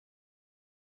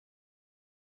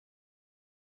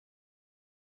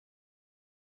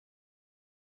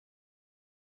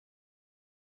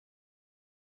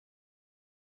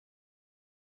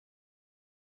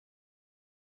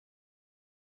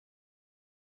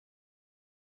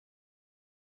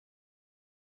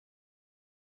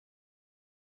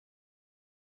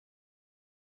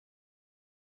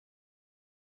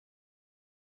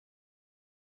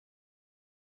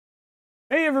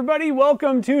Hey everybody,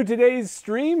 welcome to today's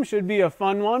stream. Should be a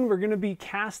fun one. We're going to be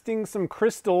casting some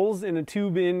crystals in a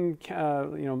tube-in,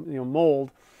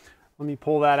 mold. Let me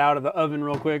pull that out of the oven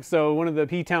real quick. So one of the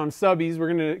P-Town subbies,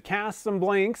 we're going to cast some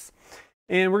blanks,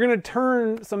 and we're going to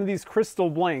turn some of these crystal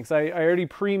blanks. I already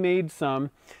pre-made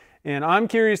some, and I'm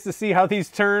curious to see how these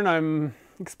turn. I'm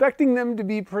expecting them to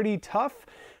be pretty tough.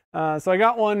 So I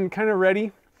got one kind of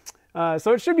ready.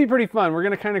 So it should be pretty fun. We're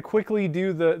going to kind of quickly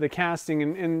do the casting,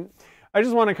 and I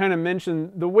just want to kind of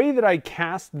mention the way that I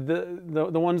cast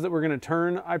the ones that we're going to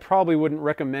turn. I probably wouldn't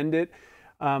recommend it.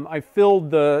 I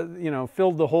filled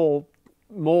the whole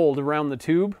mold around the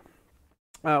tube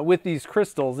with these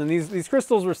crystals, and these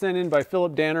crystals were sent in by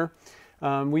Philip Danner.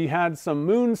 We had some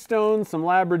moonstone, some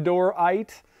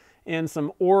labradorite, and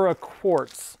some aura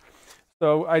quartz.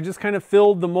 So I just kind of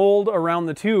filled the mold around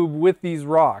the tube with these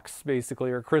rocks,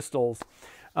 basically, or crystals.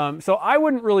 So I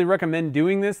wouldn't really recommend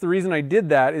doing this. The reason I did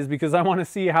that is because I want to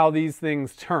see how these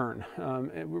things turn.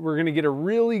 We're going to get a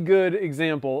really good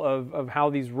example of how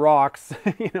these rocks,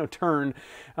 turn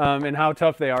and how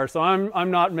tough they are. So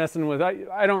I'm not messing with.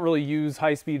 I don't really use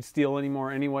high-speed steel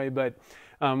anymore anyway, but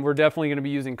we're definitely going to be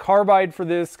using carbide for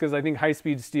this because I think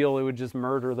high-speed steel, it would just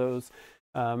murder those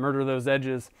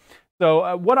edges.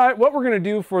 So what we're going to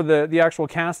do for the actual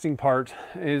casting part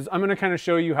is I'm going to kind of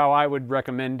show you how I would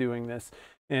recommend doing this.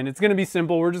 And it's going to be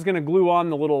simple. We're just going to glue on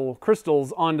the little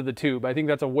crystals onto the tube. I think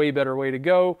that's a way better way to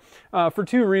go for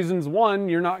two reasons. One,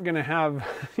 you're not going to have,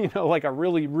 like a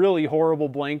really, really horrible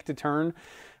blank to turn,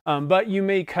 but you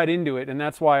may cut into it. And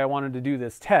that's why I wanted to do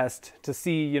this test to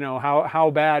see,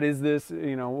 how bad is this?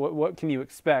 What can you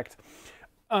expect?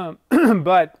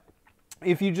 But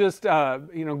if you just,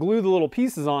 glue the little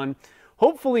pieces on,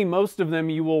 hopefully most of them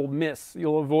you will miss.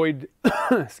 You'll avoid,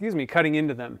 excuse me, cutting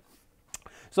into them.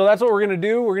 So that's what we're going to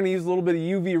do. We're going to use a little bit of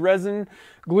UV resin,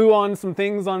 glue on some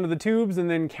things onto the tubes, and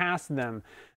then cast them.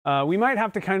 We might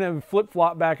have to kind of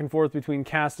flip-flop back and forth between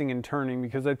casting and turning,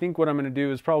 because I think what I'm going to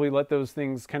do is probably let those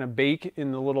things kind of bake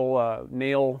in the little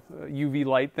nail UV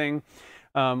light thing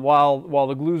while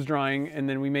the glue's drying, and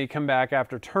then we may come back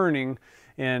after turning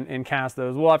and cast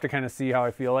those. We'll have to kind of see how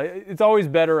I feel. It's always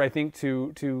better, I think,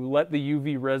 to let the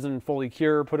UV resin fully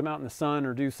cure, put them out in the sun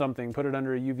or do something, put it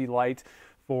under a UV light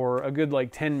for a good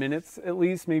 10 minutes at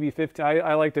least, maybe 15.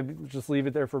 I like to just leave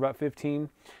it there for about 15.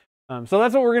 So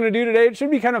that's what we're going to do today. It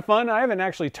should be kind of fun. I haven't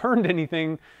actually turned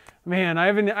anything. Man, I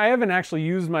haven't actually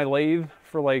used my lathe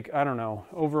for I don't know,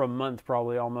 over a month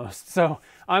probably almost. So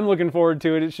I'm looking forward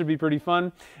to it. It should be pretty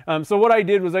fun. So what I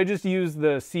did was I just used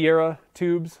the Sierra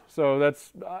tubes. So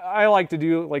I like to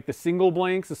do the single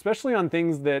blanks, especially on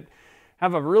things that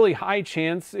have a really high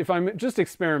chance, if I'm just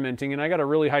experimenting and I got a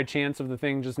really high chance of the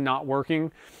thing just not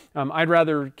working, I'd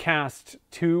rather cast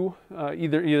two,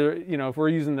 either if we're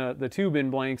using the tube-in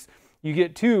blanks, you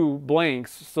get two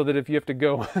blanks so that if you have to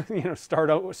go, start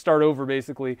over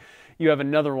basically, you have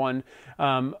another one.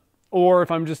 Or if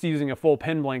I'm just using a full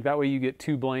pen blank, that way you get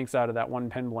two blanks out of that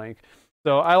one pen blank.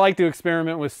 So I like to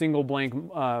experiment with single blank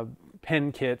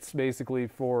pen kits basically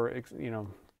for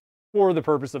the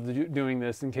purpose of doing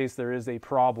this, in case there is a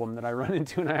problem that I run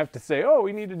into and I have to say, oh,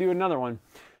 we need to do another one.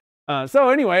 So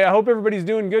anyway, I hope everybody's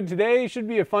doing good today. Should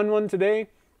be a fun one today.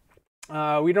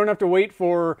 We don't have to wait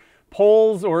for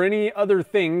polls or any other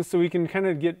things, so we can kind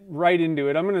of get right into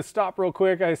it. I'm going to stop real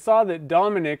quick. I saw that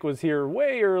Dominic was here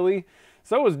way early.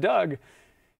 So was Doug.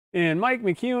 And Mike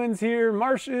McEwen's here.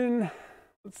 Martian.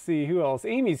 Let's see, who else?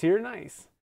 Amy's here. Nice.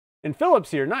 And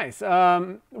Philip's here. Nice.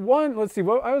 Let's see.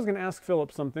 I was going to ask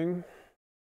Philip something.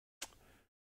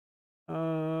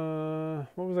 What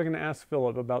was I going to ask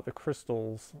Philip about the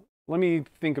crystals? Let me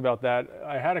think about that.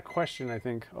 I had a question, I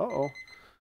think. Uh-oh.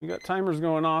 We got timers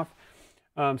going off.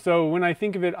 So when I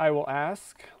think of it, I will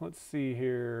ask. Let's see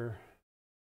here.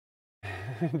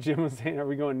 Jim was saying, are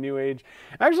we going new age?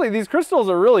 Actually, these crystals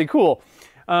are really cool.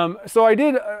 So I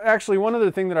did actually, one other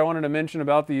thing that I wanted to mention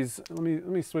about these. Let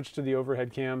me switch to the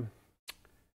overhead cam.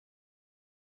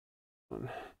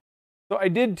 So I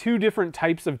did two different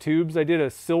types of tubes. I did a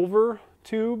silver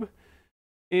tube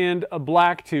and a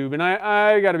black tube. And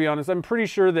I got to be honest, I'm pretty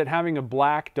sure that having a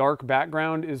black dark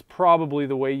background is probably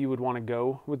the way you would want to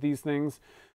go with these things.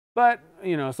 But,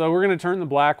 so we're going to turn the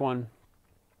black one.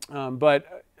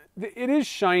 But it is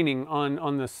shining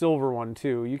on the silver one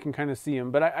too. You can kind of see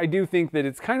them. But I do think that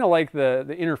it's kind of like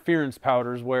the interference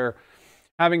powders, where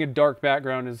having a dark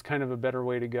background is kind of a better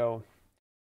way to go.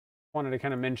 Wanted to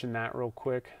kind of mention that real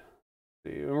quick.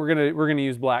 And we're gonna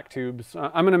use black tubes.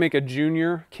 I'm gonna make a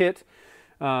junior kit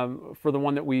for the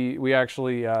one that we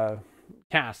actually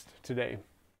cast today.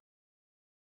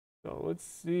 So let's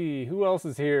see, who else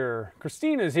is here?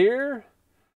 Christina's here.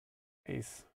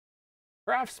 Nice.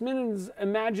 Craftsman's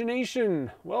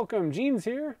Imagination. Welcome. Gene's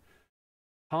here.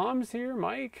 Tom's here.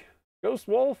 Mike. Ghost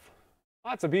Wolf.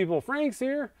 Lots of people. Frank's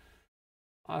here.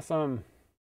 Awesome.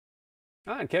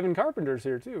 And Kevin Carpenter's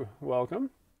here too.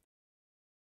 Welcome.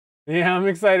 Yeah, I'm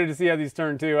excited to see how these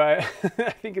turn too. I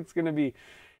think it's going to be...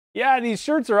 Yeah, these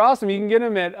shirts are awesome. You can get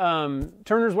them at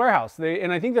Turner's Warehouse.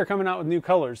 And I think they're coming out with new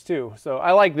colors too. So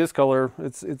I like this color.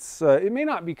 It may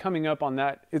not be coming up on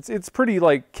that. It's pretty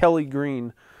like Kelly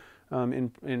green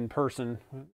in person.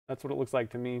 That's what it looks like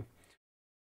to me.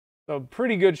 So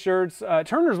pretty good shirts.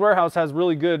 Turner's Warehouse has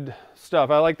really good stuff.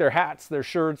 I like their hats, their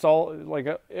shirts, all like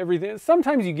everything.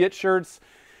 Sometimes you get shirts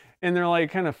and they're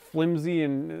like kind of flimsy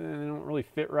and they don't really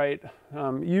fit right.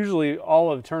 Usually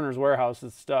all of Turner's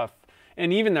Warehouse's stuff,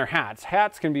 and even their hats.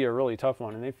 Hats can be a really tough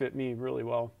one, and they fit me really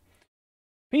well.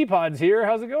 Peapod's here.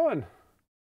 How's it going?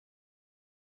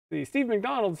 See, Steve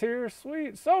McDonald's here.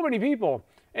 Sweet. So many people.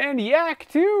 And Yak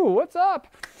too. What's up?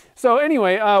 So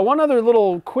anyway, one other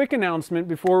little quick announcement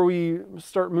before we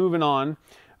start moving on.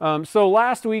 So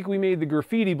last week we made the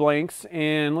graffiti blanks,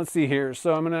 and let's see here.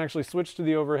 So I'm going to actually switch to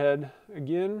the overhead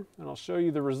again, and I'll show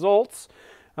you the results.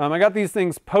 I got these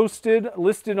things posted,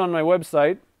 listed on my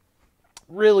website.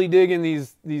 Really digging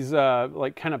these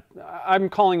like kind of, I'm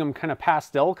calling them kind of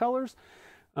pastel colors.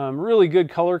 Really good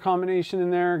color combination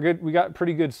in there. Good, we got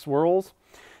pretty good swirls.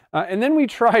 And then we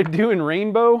tried doing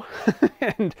rainbow,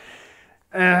 and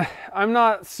I'm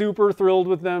not super thrilled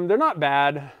with them. They're not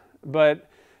bad, but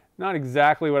not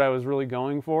exactly what I was really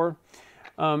going for.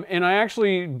 And I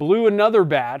actually blew another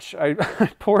batch. I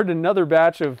poured another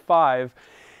batch of 5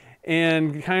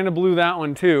 and kind of blew that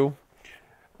one too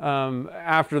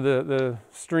after the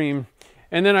stream.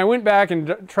 And then I went back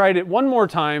and tried it one more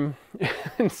time.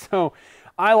 And so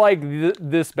I like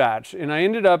this batch. And I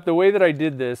ended up, the way that I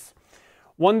did this,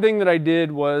 one thing that I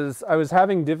did was I was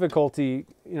having difficulty,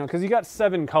 you know, because you got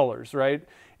 7 colors, right?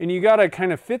 And you got to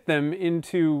kind of fit them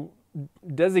into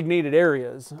designated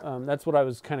areas. That's what I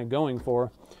was kind of going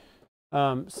for.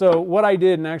 So what I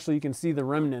did, and actually you can see the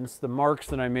remnants, the marks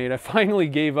that I made, I finally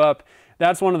gave up.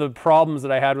 That's one of the problems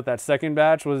that I had with that second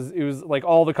batch, was it was like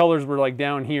all the colors were like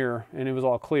down here and it was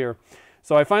all clear.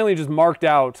 So I finally just marked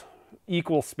out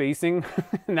equal spacing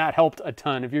and that helped a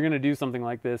ton if you're going to do something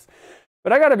like this.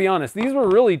 But I got to be honest, these were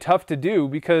really tough to do,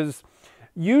 because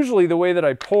usually the way that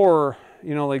I pour,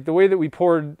 you know, like the way that we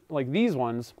poured like these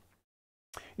ones,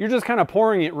 you're just kind of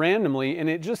pouring it randomly and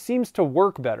it just seems to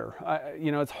work better.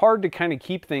 You know, it's hard to kind of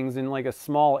keep things in like a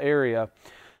small area.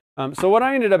 So what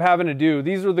I ended up having to do,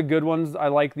 these are the good ones. I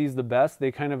like these the best.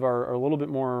 They kind of are a little bit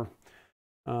more,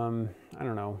 I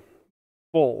don't know,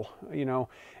 full, you know.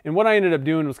 And what I ended up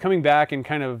doing was coming back and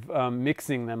kind of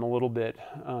mixing them a little bit,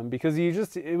 because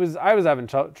I was having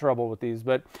trouble with these.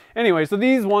 But anyway, so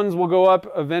these ones will go up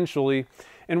eventually.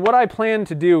 And what I plan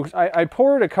to do, I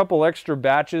poured a couple extra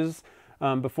batches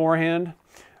beforehand.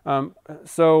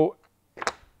 So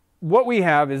what we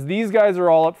have is these guys are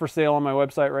all up for sale on my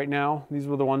website right now. These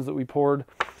were the ones that we poured.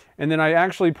 And then I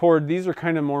actually poured, these are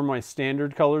kind of more my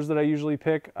standard colors that I usually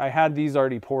pick. I had these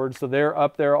already poured, so they're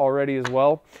up there already as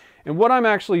well. And what I'm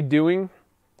actually doing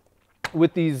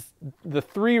with these, the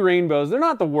 3 rainbows, they're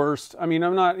not the worst. I mean,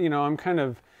 I'm not, you know, I'm kind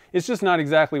of, it's just not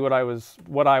exactly what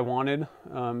I wanted.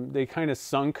 They kind of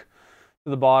sunk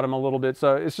to the bottom a little bit,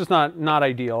 so it's just not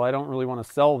ideal. I don't really want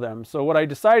to sell them. So what I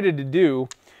decided to do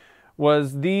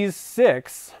was these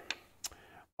 6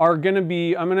 are going to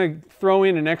be, I'm going to throw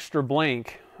in an extra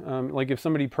blank. Like if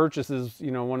somebody purchases, you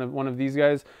know, one of these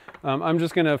guys, I'm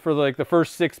just going to, for like the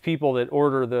first 6 people that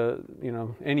order the, you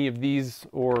know, any of these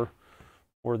or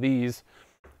these,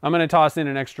 I'm going to toss in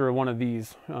an extra one of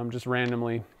these just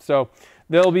randomly. So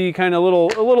they'll be kind of a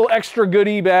little extra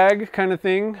goodie bag kind of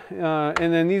thing. And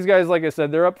then these guys, like I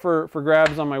said, they're up for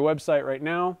grabs on my website right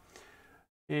now.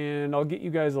 And I'll get you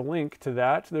guys a link to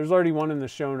that. There's already one in the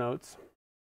show notes.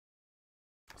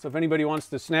 So if anybody wants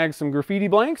to snag some graffiti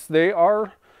blanks, they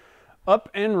are up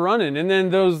and running. And then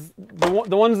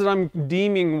the ones that I'm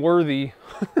deeming worthy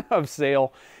of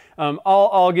sale,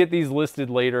 I'll get these listed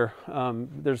later.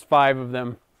 There's 5 of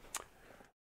them.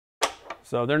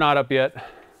 So they're not up yet,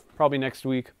 probably next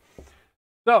week.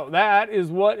 So that is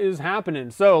what is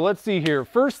happening. So let's see here.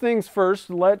 First things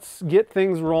first, let's get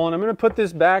things rolling. I'm going to put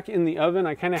this back in the oven.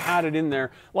 I kind of had it in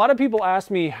there. A lot of people ask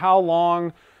me how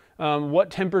long, what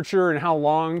temperature and how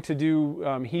long to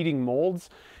do heating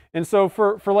molds. And so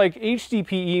for like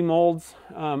HDPE molds,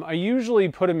 I usually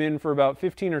put them in for about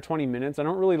 15 or 20 minutes. I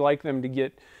don't really like them to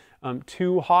get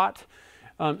too hot.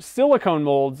 Silicone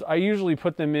molds, I usually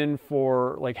put them in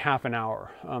for like half an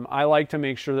hour. I like to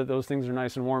make sure that those things are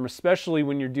nice and warm, especially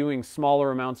when you're doing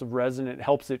smaller amounts of resin. It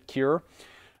helps it cure.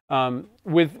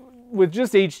 With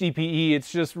just HDPE,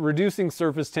 it's just reducing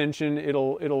surface tension.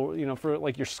 It'll, you know, for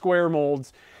like your square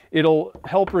molds, it'll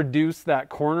help reduce that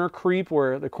corner creep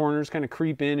where the corners kind of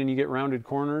creep in and you get rounded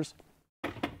corners.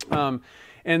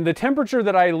 And the temperature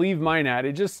that I leave mine at,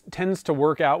 it just tends to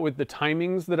work out with the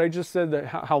timings that I just said, that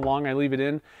how long I leave it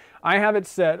in. I have it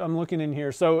set, I'm looking in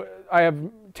here, so I have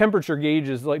temperature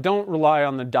gauges. Like, don't rely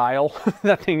on the dial.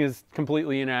 That thing is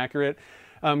completely inaccurate.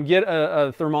 Get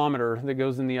a thermometer that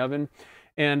goes in the oven.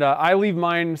 And I leave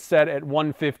mine set at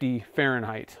 150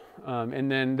 Fahrenheit.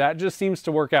 And then that just seems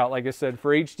to work out. Like I said,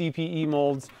 for HDPE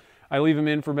molds, I leave them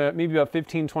in for maybe about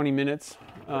 15-20 minutes.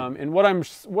 And what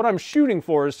I'm shooting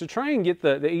for is to try and get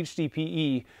the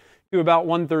HDPE to about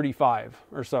 135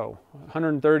 or so,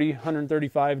 130,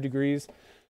 135 degrees.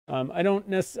 I don't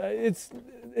necessarily,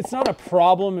 it's not a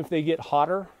problem if they get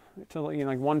hotter to, you know,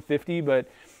 like 150, but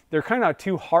they're kind of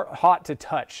too hot to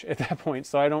touch at that point,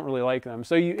 so I don't really like them.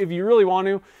 So if you really want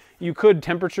to, you could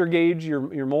temperature gauge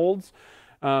your molds.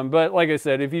 But like I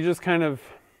said, if you just kind of,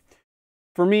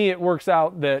 for me, it works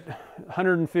out that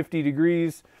 150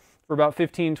 degrees for about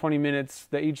 15-20 minutes,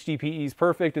 the HDPE is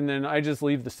perfect, and then I just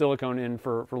leave the silicone in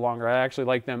for longer. I actually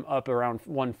like them up around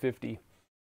 150.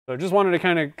 So I just wanted to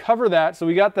kind of cover that. So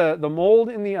we got the mold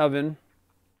in the oven,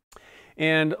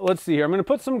 and let's see here. I'm going to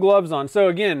put some gloves on. So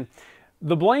again,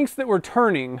 the blanks that we're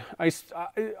turning, and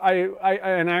I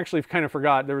actually kind of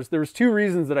forgot, there was two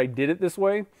reasons that I did it this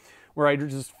way, where I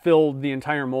just filled the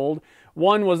entire mold.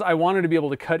 One was I wanted to be able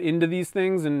to cut into these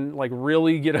things and like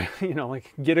really get a, you know,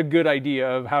 like get a good idea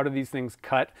of how do these things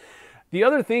cut. The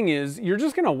other thing is you're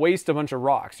just going to waste a bunch of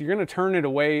rocks. You're going to turn it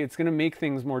away. It's going to make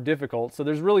things more difficult. So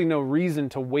there's really no reason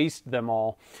to waste them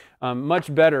all.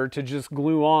 Much better to just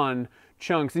glue on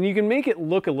chunks, and you can make it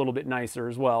look a little bit nicer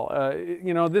as well.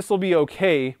 You know, this will be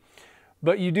okay,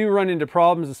 but you do run into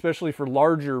problems, especially for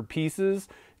larger pieces.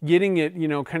 Getting it, you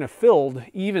know, kind of filled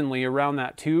evenly around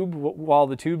that tube while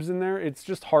the tube's in there, it's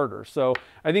just harder. So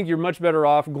I think you're much better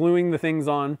off gluing the things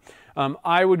on.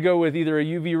 I would go with either a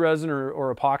UV resin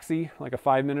or epoxy, like a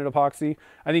 5-minute epoxy.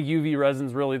 I think UV resin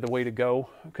is really the way to go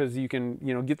because you can,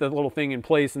 you know, get the little thing in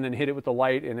place and then hit it with the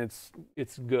light, and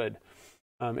it's good.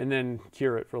 And then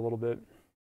cure it for a little bit.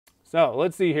 So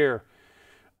let's see here.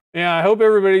 Yeah, I hope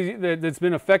everybody that's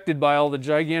been affected by all the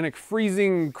gigantic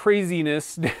freezing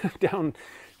craziness down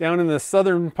in the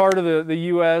southern part of the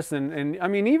U.S. and I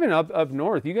mean, even up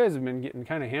north, you guys have been getting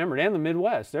kind of hammered, and the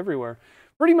Midwest, everywhere.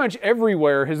 Pretty much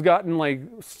everywhere has gotten like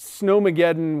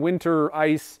snowmageddon, winter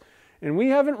ice, and we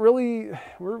haven't really,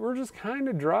 we're just kind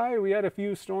of dry. We had a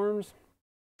few storms.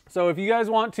 So if you guys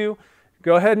want to,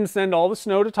 go ahead and send all the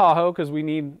snow to Tahoe because we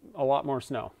need a lot more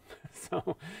snow.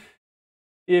 So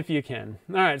if you can.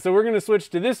 All right, so we're going to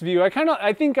switch to this view.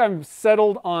 I think I'm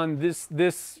settled on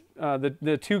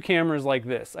the two cameras like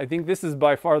this. I think this is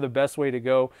by far the best way to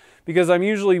go because I'm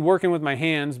usually working with my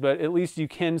hands, but at least you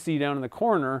can see down in the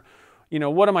corner, you know,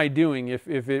 what am I doing if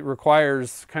it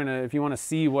requires kind of, if you want to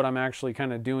see what I'm actually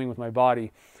kind of doing with my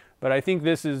body. But I think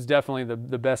this is definitely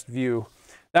the best view.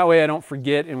 That way I don't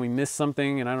forget and we miss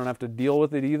something and I don't have to deal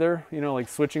with it either, you know, like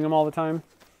switching them all the time.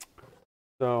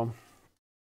 So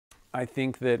I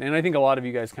think that, and I think a lot of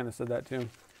you guys kind of said that too.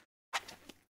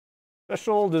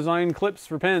 Special design clips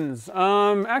for pens.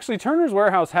 Actually, Turner's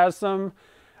Warehouse has some.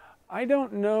 I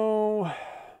don't know.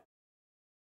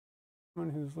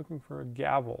 Someone who's looking for a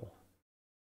gavel.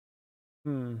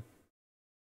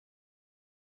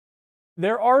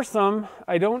 There are some.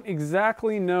 I don't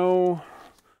exactly know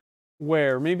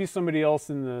where. Maybe somebody else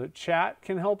in the chat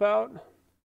can help out.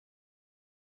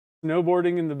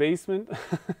 Snowboarding in the basement.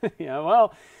 Yeah,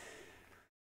 well,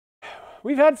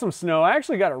 we've had some snow. I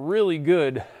actually got a really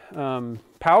good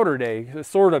powder day,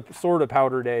 sort of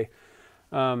powder day.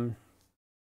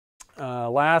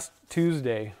 Last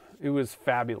Tuesday, it was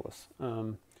fabulous.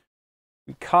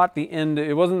 We caught the end.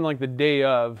 It wasn't like the day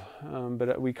of,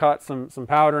 but we caught some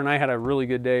powder, and I had a really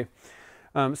good day.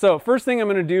 So first thing I'm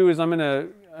going to do is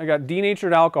I got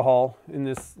denatured alcohol in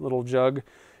this little jug,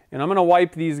 and I'm going to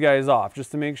wipe these guys off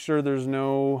just to make sure there's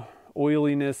no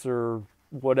oiliness or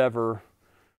whatever.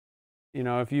 You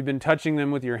know, if you've been touching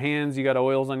them with your hands, you got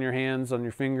oils on your hands, on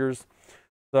your fingers.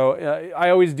 So I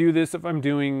always do this if I'm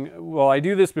doing, well, I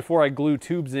do this before I glue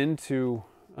tubes into,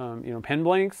 you know, pen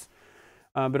blanks.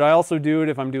 But I also do it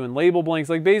if I'm doing label blanks.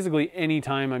 Like basically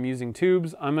anytime I'm using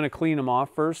tubes, I'm going to clean them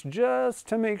off first just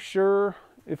to make sure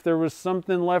if there was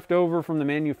something left over from the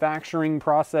manufacturing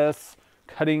process,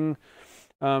 cutting,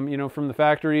 you know, from the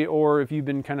factory, or if you've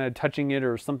been kind of touching it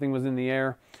or something was in the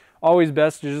air. Always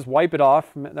best to just wipe it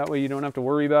off. That way you don't have to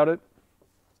worry about it.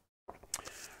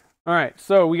 All right,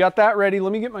 so we got that ready.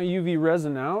 Let me get my UV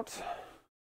resin out.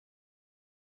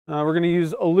 We're going to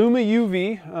use Illuma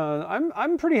UV.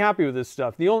 I'm pretty happy with this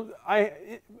stuff.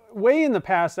 Way in the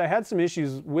past, I had some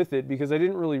issues with it because I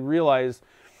didn't really realize,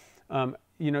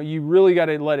 you know, you really got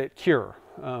to let it cure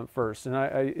first. And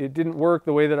it didn't work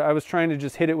the way that I was trying to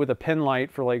just hit it with a pen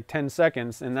light for like 10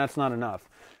 seconds, and that's not enough.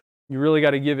 You really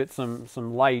got to give it some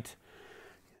light,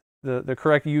 the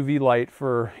correct UV light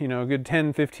for, you know, a good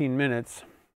 10-15 minutes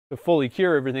to fully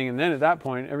cure everything. And then at that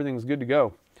point, everything's good to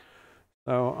go.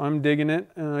 So I'm digging it.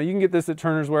 You can get this at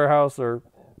Turner's Warehouse or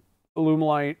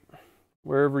Illumalight,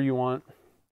 wherever you want.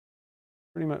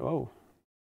 Pretty much. Oh,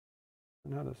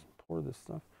 I know how to pour this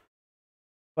stuff.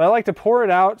 But I like to pour it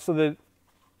out so that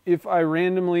if I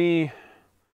randomly,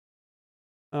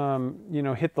 you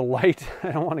know, hit the light,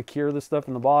 I don't want to cure the stuff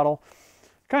in the bottle.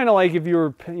 Kind of like if you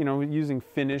were, you know, using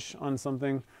finish on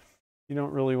something, you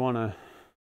don't really want to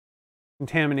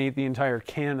contaminate the entire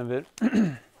can of it.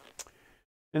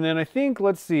 And then I think,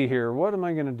 let's see here, what am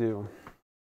I going to do?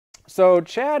 So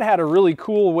Chad had a really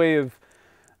cool way of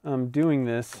doing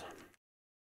this,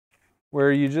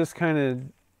 where you just kind of,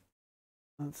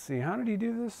 let's see, how did he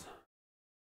do this?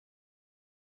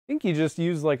 I think he just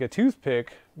used like a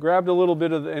toothpick, grabbed a little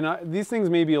bit of, these things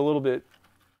may be a little bit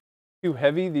too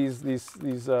heavy, these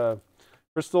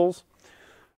crystals,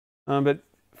 but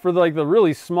for like the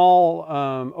really small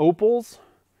opals,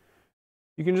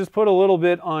 you can just put a little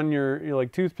bit on your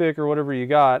like toothpick or whatever you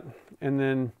got, and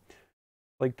then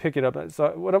like pick it up.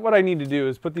 So what I need to do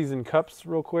is put these in cups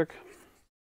real quick.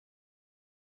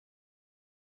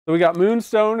 So we got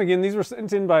Moonstone. Again, these were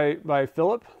sent in by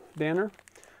Philip Danner.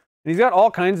 And he's got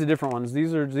all kinds of different ones.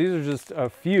 These are just a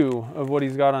few of what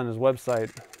he's got on his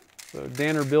website. So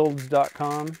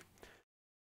dannerbuilds.com.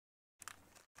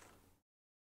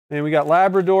 And we got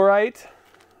Labradorite.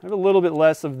 I have a little bit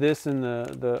less of this in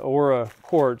the Aura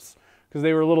quartz because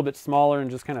they were a little bit smaller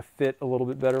and just kind of fit a little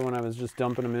bit better when I was just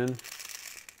dumping them in.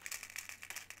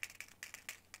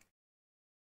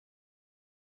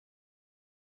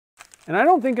 And I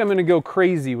don't think I'm going to go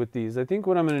crazy with these. I think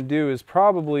what I'm going to do is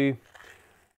probably,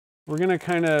 we're going to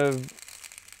kind of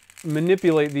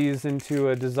manipulate these into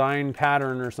a design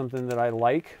pattern or something that I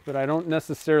like, but you don't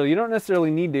necessarily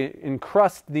need to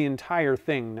encrust the entire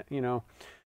thing, you know.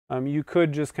 You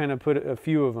could just kind of put a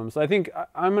few of them. So I think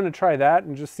I'm going to try that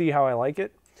and just see how I like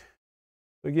it.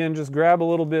 Again, just grab a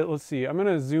little bit. Let's see. I'm going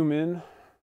to zoom in a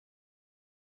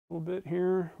little bit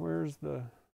here. Where's the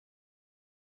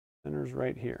center's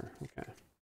right here. Okay.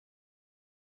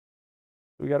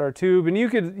 We got our tube, and you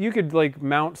could like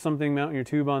mount your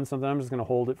tube on something. I'm just going to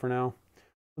hold it for now.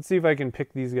 Let's see if I can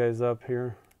pick these guys up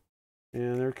here.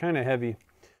 And they're kind of heavy.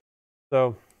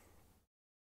 So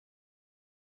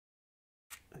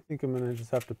I think I'm going to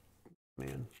just have to,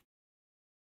 man.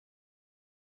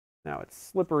 Now it's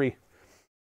slippery.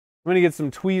 I'm going to get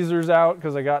some tweezers out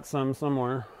because I got some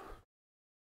somewhere.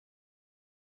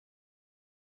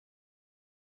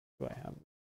 Do I have?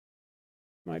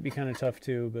 Might be kind of tough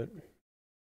too, but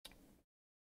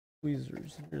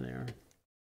tweezers, here they are.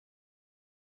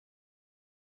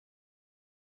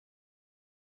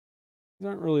 These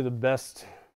aren't really the best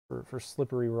for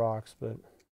slippery rocks, but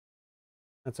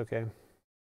that's okay.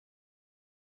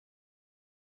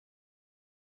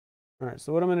 All right,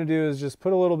 so what I'm going to do is just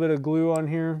put a little bit of glue on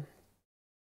here.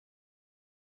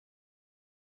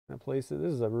 I'm going to place it.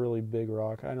 This is a really big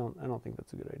rock. I don't think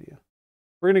that's a good idea.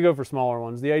 We're going to go for smaller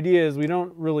ones. The idea is we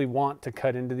don't really want to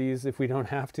cut into these if we don't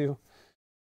have to.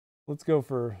 Let's go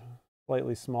for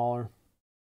slightly smaller.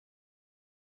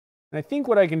 And I think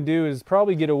what I can do is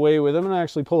probably get away with, I'm going to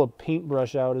actually pull a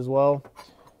paintbrush out as well. I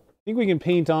think we can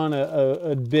paint on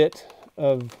a bit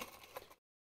of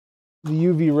the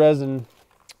UV resin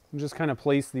and just kind of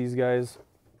place these guys.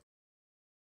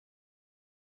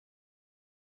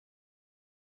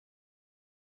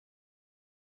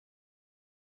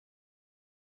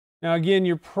 Now again,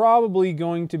 you're probably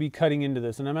going to be cutting into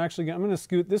this, and I'm going to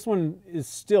scoot, this one is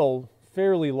still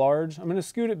fairly large. I'm going to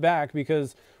scoot it back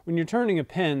because when you're turning a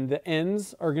pen, the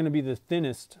ends are going to be the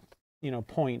thinnest,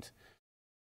 point.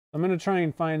 I'm going to try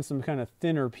and find some kind of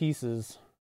thinner pieces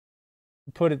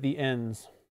to put at the ends.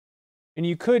 And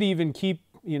you could even keep,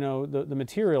 the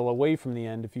material away from the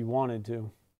end if you wanted to.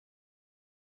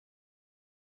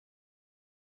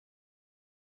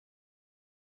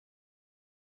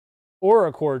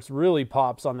 Aura quartz really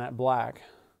pops on that black.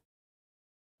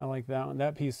 I like that one.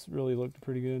 That piece really looked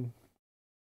pretty good.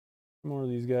 More of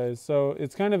these guys. So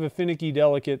it's kind of a finicky,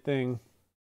 delicate thing.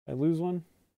 Did I lose one?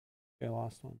 Okay, I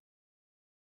lost one.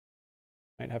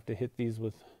 Might have to hit these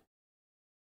with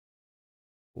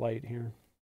light here.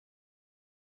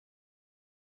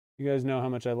 You guys know how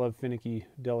much I love finicky,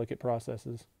 delicate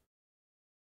processes.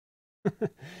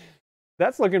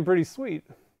 That's looking pretty sweet.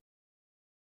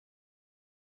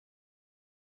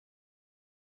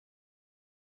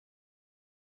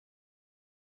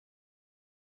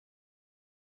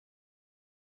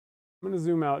 I'm going to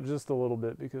zoom out just a little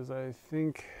bit because I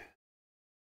think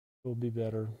it'll be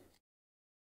better.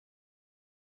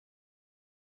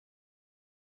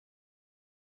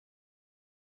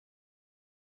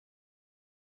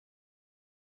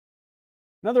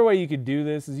 Another way you could do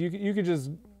this is you could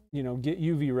just, you know, get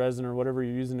UV resin or whatever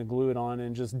you're using to glue it on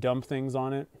and just dump things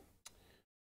on it.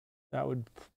 That would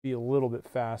be a little bit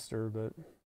faster, but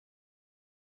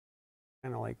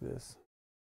kind of like this.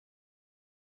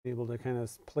 Be able to kind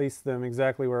of place them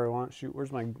exactly where I want. Shoot,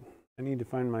 where's my, I need to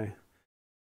find my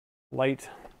light.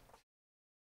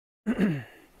 I'm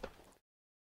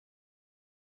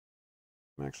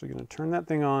actually going to turn that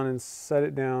thing on and set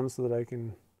it down so that I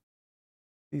can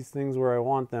these things where I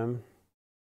want them.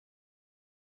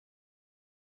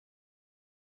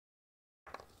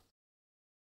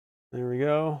 There we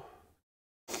go.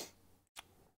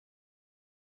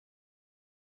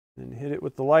 And hit it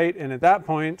with the light, and at that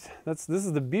point, this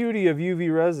is the beauty of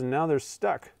UV resin. Now they're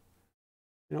stuck.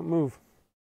 They don't move.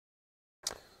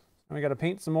 Now we got to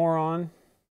paint some more on.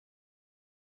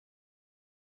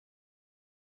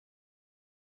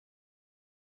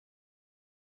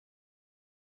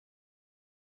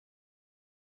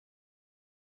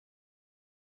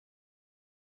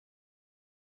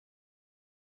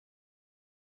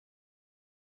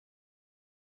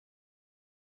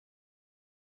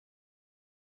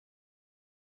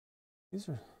 These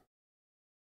are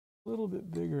a little bit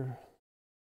bigger.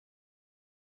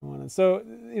 So,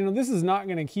 you know, this is not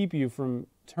going to keep you from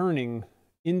turning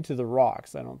into the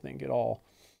rocks, I don't think, at all.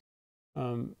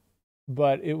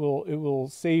 But it will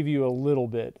save you a little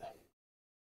bit.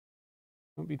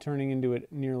 Won't be turning into it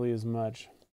nearly as much.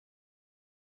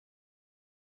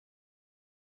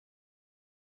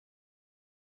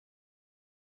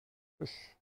 Push.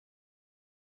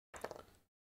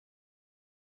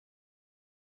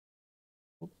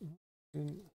 Oh,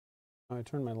 I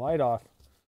turned my light off.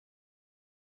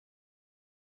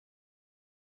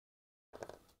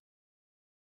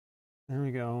 There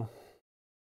we go.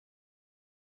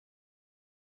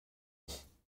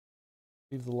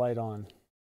 Leave the light on.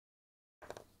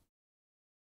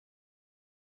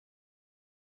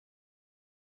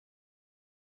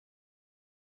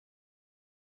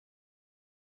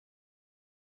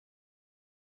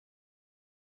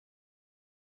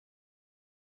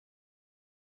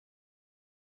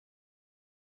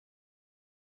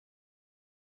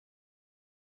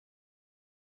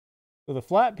 So the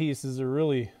flat pieces are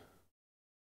really,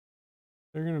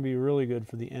 they're going to be really good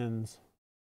for the ends.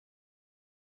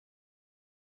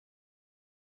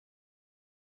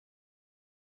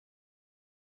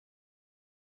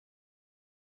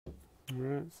 All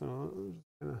right, so I'm just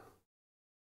gonna,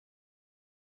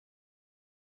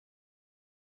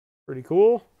 pretty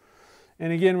cool.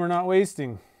 And again, we're not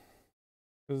wasting,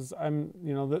 because I'm,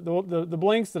 you know, the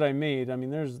blanks that I made, I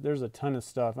mean, there's a ton of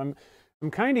stuff. I'm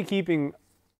kind of keeping,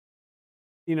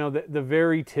 you know, the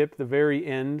very tip, the very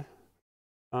end,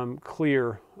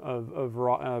 clear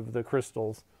of the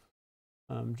crystals,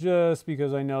 just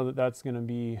because I know that that's going to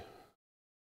be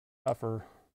tougher.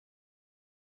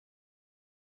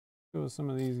 Go with some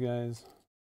of these guys.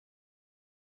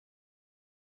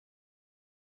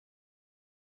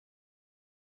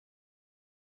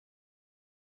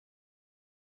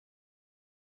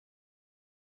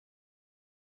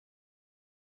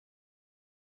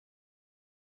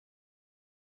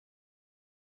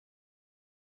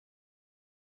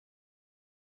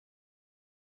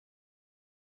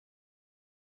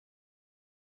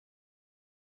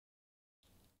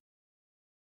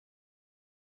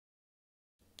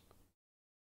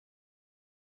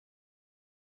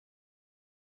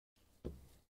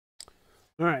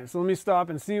 All right, so let me stop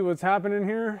and see what's happening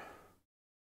here.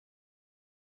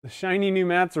 The shiny new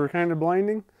mats are kind of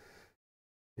blinding.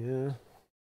 Yeah.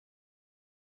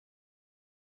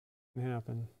 It can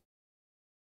happen.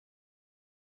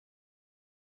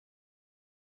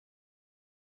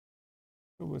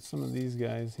 Go with some of these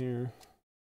guys here.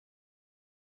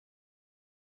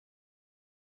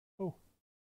 Oh.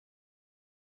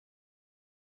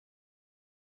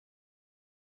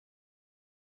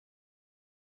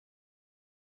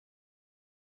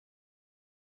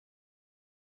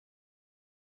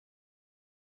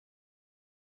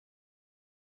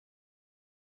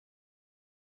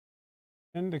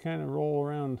 tend to kind of roll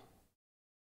around,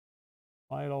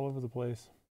 fly it all over the place.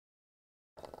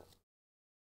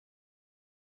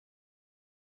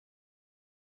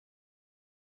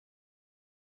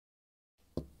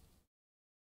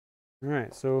 All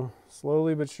right, so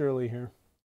slowly but surely here,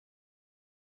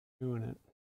 doing it.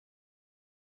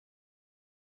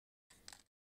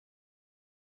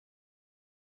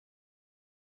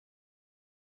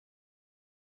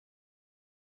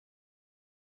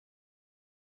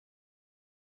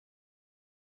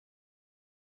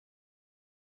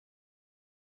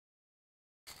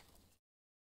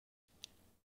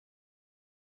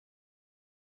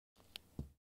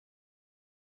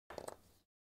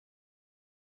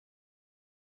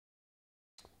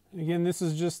 Again, this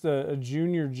is just a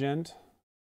junior gent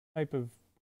type of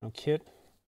kit.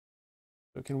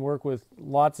 It can work with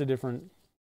lots of different,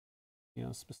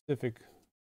 specific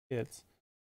kits.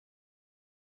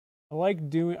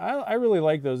 I really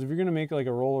like those. If you're gonna make like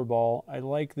a roller ball, I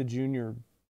like the junior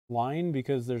line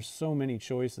because there's so many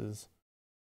choices.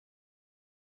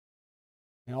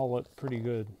 They all look pretty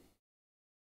good.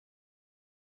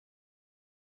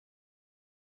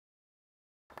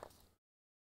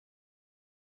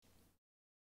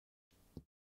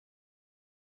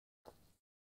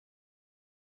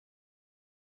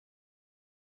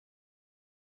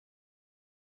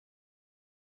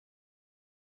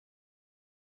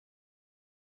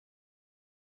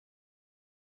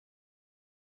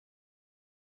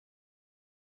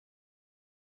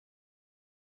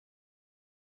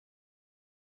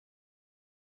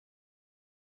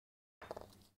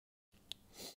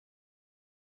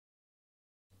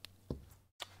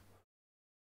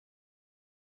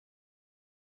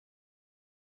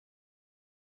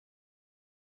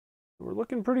 We're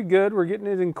looking pretty good. We're getting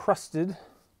it encrusted.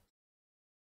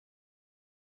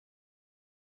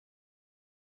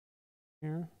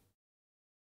 Here.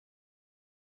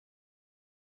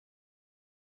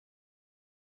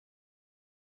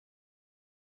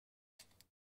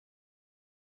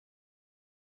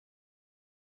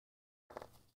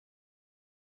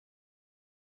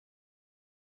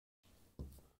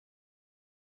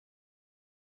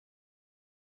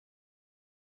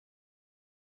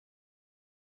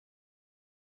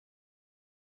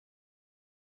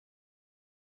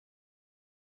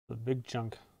 A big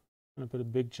chunk. I'm gonna put a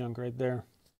big chunk right there.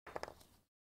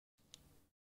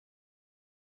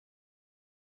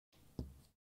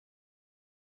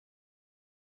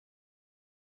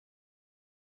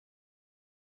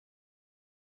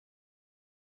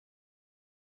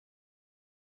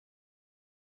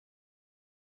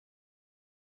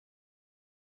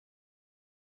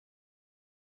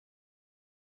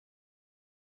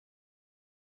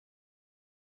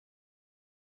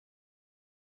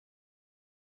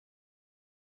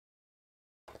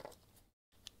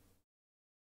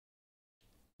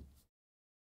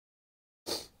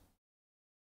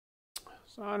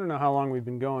 So I don't know how long we've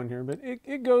been going here, but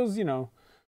it goes,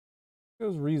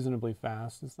 goes reasonably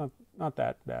fast. It's not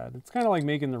that bad. It's kind of like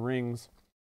making the rings.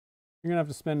 You're gonna have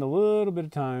to spend a little bit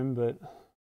of time, but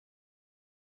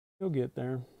you'll get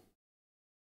there.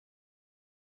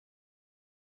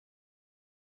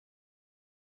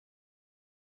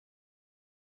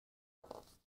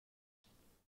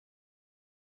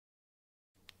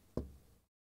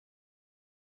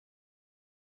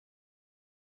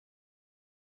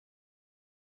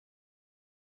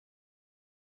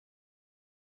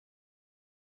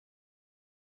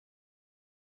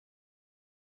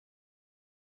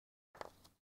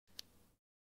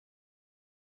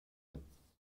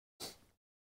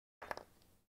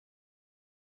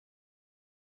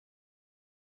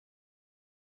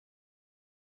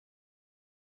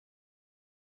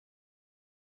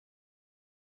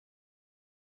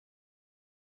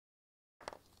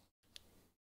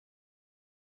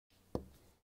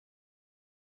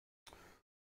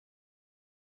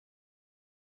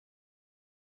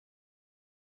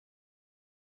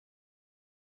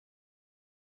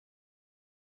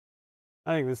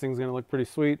 I think this thing's gonna look pretty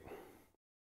sweet.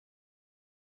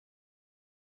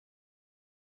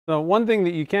 So one thing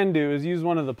that you can do is use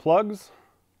one of the plugs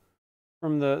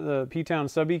from the P-Town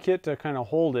subby kit to kind of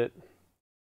hold it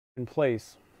in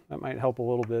place. That might help a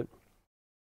little bit,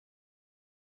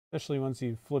 especially once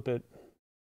you flip it.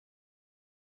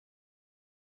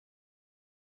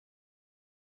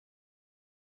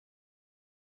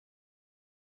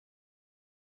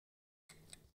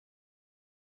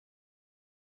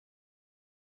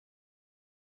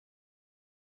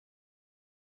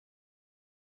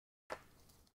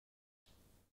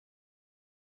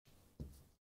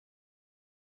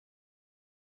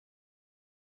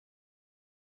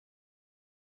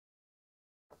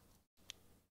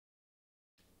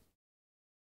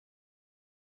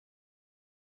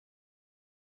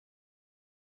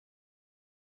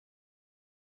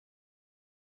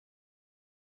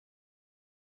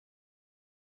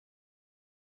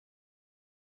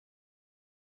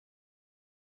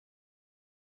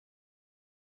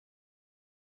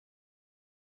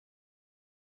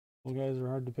 Little guys are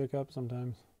hard to pick up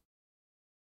sometimes.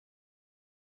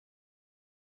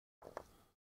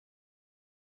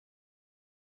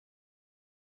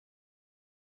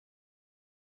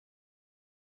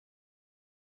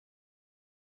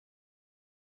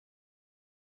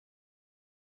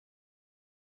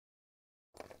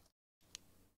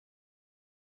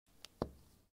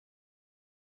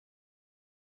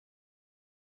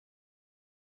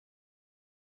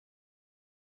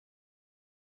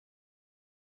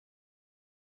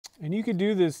 And you could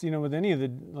do this, with any of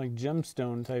the like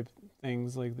gemstone type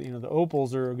things, like the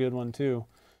opals are a good one too.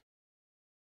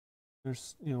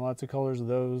 There's lots of colors of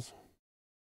those.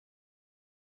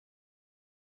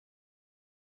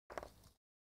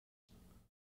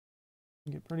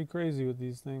 You get pretty crazy with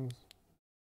these things.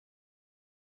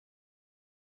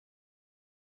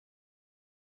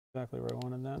 Exactly where I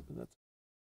wanted that, but that's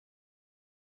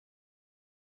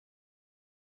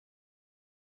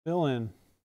fill in.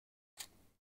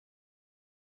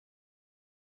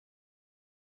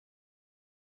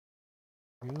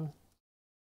 Yeah.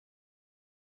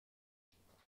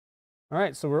 All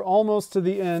right, so we're almost to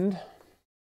the end.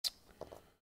 I'm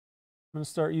going to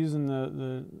start using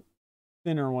the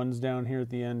thinner ones down here at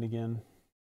the end again.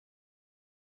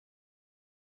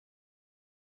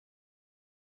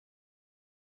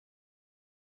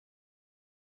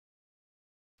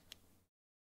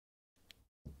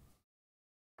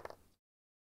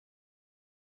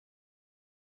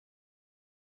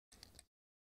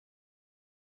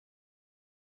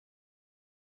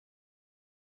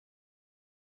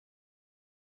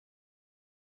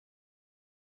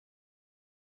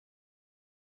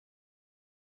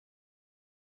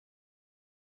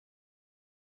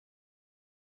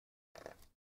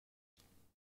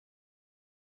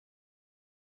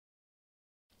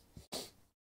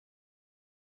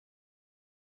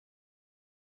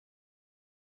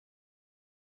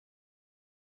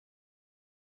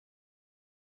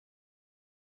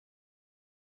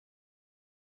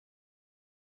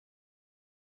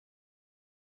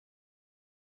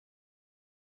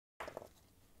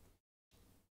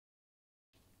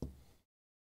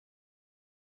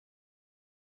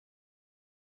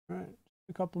 All right,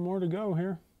 a couple more to go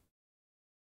here.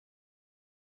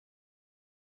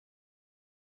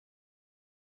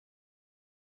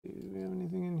 Do we have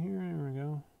anything in here? There we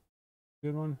go.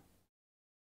 Good one.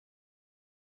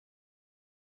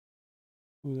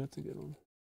 Ooh, that's a good one.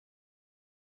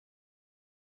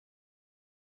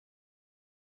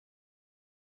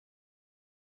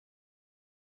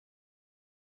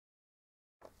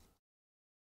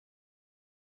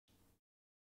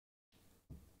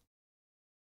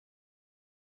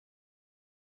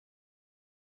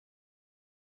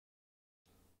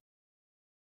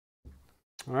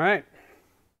 All right.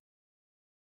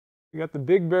 We got the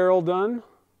big barrel done.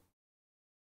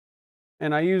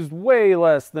 And I used way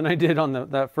less than I did on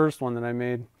that first one that I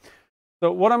made.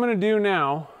 So what I'm going to do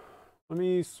now, let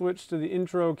me switch to the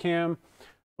intro cam.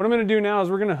 What I'm going to do now is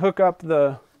we're going to hook up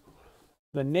the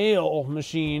nail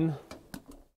machine.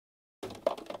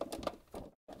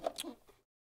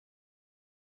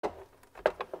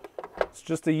 It's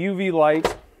just a UV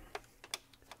light.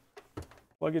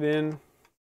 Plug it in.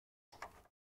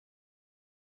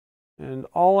 And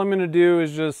all I'm going to do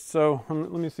is just,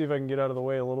 let me see if I can get out of the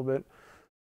way a little bit.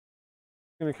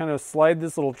 I'm going to kind of slide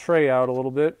this little tray out a little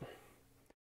bit.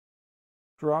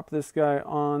 Drop this guy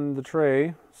on the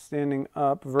tray, standing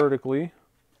up vertically.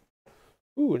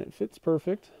 Ooh, and it fits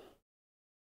perfect.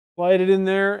 Slide it in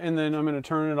there, and then I'm going to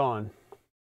turn it on.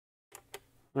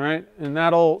 All right, and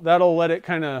that'll let it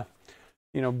kind of,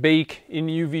 bake in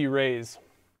UV rays.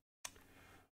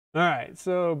 All right,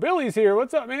 so Billy's here.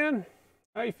 What's up, man?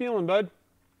 How you feeling, bud?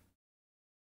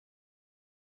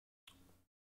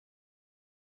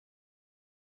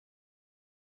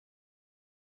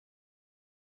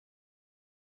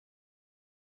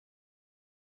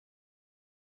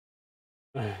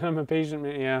 I'm a patient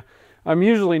man. Yeah, I'm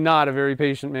usually not a very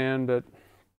patient man, but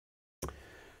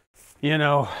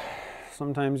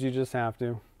sometimes you just have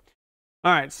to.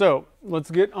 All right, so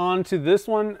let's get on to this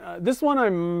one. This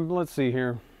one let's see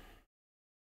here.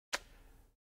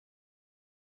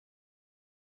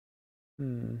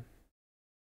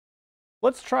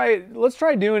 Let's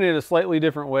try doing it a slightly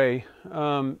different way.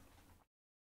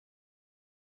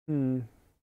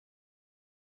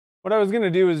 What I was gonna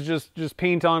do is just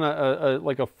paint on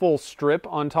like a full strip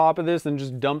on top of this and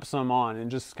just dump some on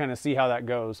and just kind of see how that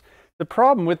goes. The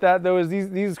problem with that though is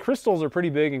these crystals are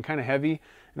pretty big and kind of heavy,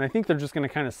 and I think they're just gonna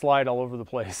kind of slide all over the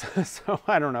place. So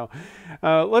I don't know.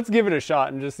 Let's give it a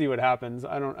shot and just see what happens.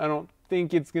 I don't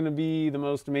think it's gonna be the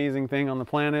most amazing thing on the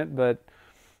planet, but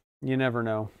you never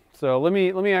know. So let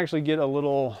me actually get a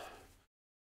little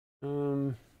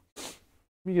let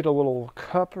me get a little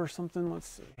cup or something. Let's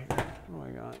see here.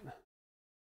 What do I got?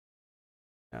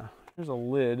 Yeah, here's a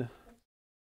lid.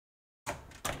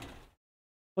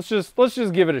 Let's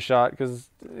just give it a shot because,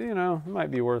 you know, it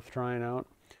might be worth trying out.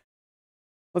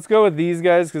 Let's go with these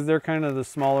guys because they're kind of the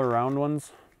smaller round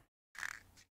ones.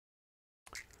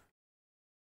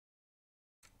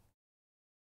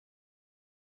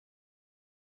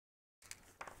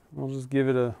 We'll just give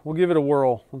it a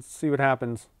whirl. Let's see what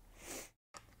happens.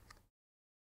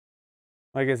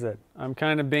 Like I said, I'm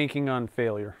kind of banking on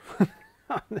failure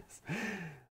on this.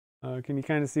 Can you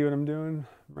kind of see what I'm doing?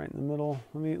 Right in the middle.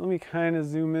 Let me kind of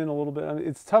zoom in a little bit. I mean,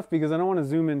 it's tough because I don't want to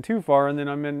zoom in too far, and then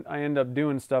I end up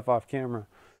doing stuff off camera.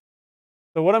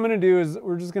 So what I'm going to do is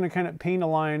we're just going to kind of paint a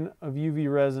line of UV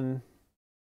resin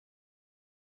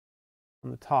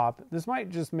on the top. This might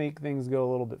just make things go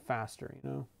a little bit faster, you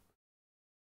know?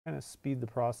 Kind of speed the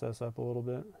process up a little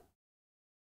bit.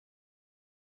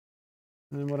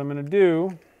 And then what I'm going to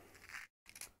do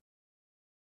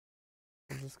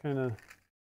is just kind of,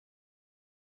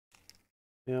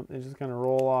 yep, they just kind of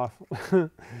roll off.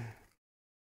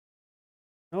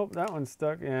 Nope, that one's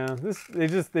stuck. Yeah, they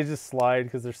just slide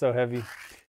because they're so heavy.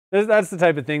 That's the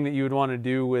type of thing that you would want to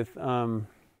do with,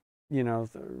 you know,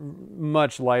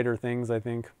 much lighter things, I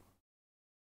think.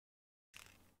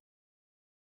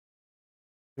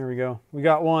 Here we go. We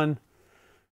got one.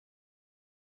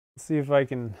 Let's see if I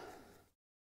can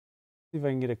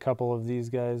get a couple of these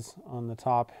guys on the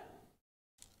top.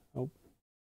 Oh,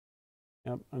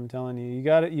 yep. I'm telling you,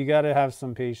 you gotta have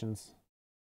some patience.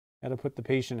 Got to put the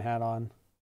patient hat on.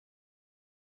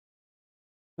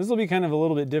 This will be kind of a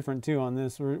little bit different too on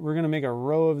this. We're gonna make a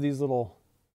row of these little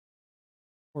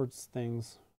quartz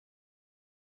things.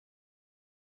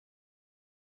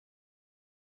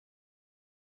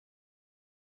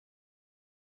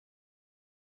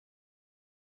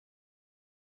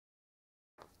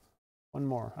 One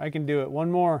more. I can do it.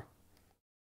 One more.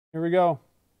 Here we go.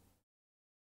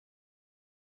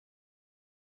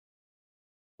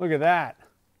 Look at that.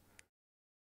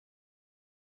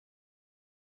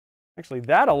 Actually,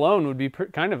 that alone would be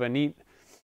kind of a neat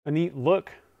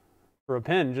look for a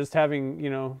pen. Just having, you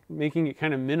know, making it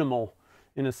kind of minimal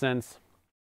in a sense.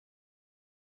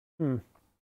 I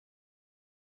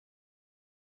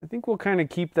think we'll kind of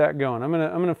keep that going. I'm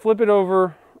gonna flip it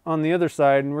over on the other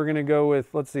side, and we're gonna go with,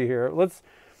 let's see here.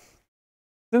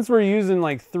 Since we're using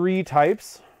like 3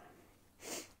 types,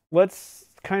 let's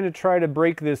kind of try to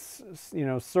break this, you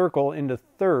know, circle into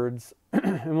thirds,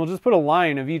 and we'll just put a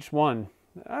line of each one.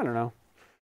 I don't know.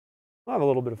 I'll have a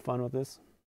little bit of fun with this.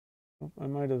 I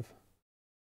might have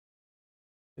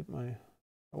hit my.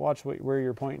 Watch where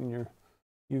you're pointing your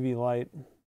UV light.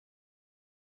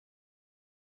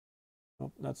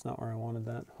 Oh, that's not where I wanted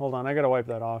that. Hold on, I gotta wipe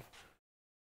that off.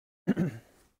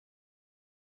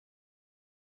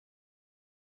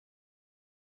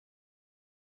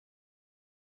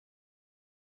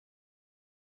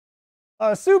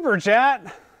 Super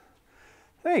chat.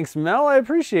 Thanks, Mel. I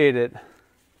appreciate it.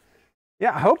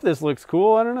 Yeah, I hope this looks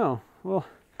cool. I don't know. Well,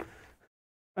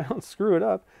 I don't screw it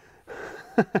up.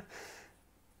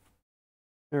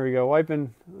 There we go.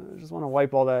 Wiping. I just want to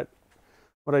wipe all that,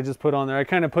 what I just put on there. I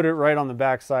kind of put it right on the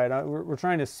back side. We're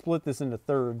trying to split this into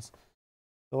thirds.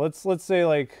 So let's say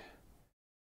like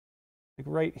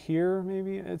right here,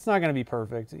 maybe. It's not going to be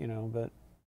perfect, you know, but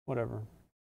whatever.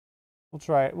 We'll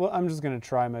try it. Well, I'm just going to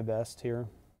try my best here.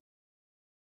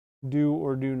 Do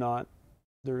or do not.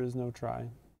 There is no try.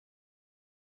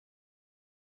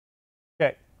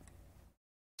 Okay.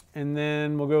 And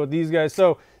then we'll go with these guys.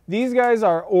 So these guys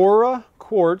are Aura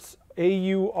quartz,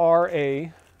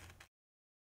 A-U-R-A.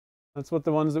 That's what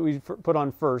the ones that we put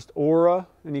on first. Aura,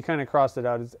 and you kind of crossed it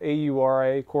out. It's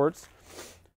A-U-R-A quartz.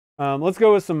 Let's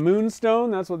go with some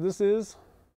moonstone. That's what this is.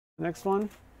 Next one.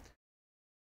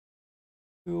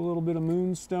 Do a little bit of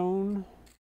moonstone.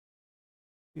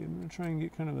 I'm going to try and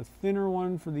get kind of a thinner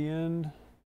one for the end.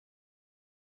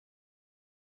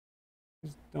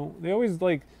 Just don't, they always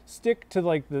like stick to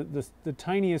like the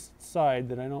tiniest side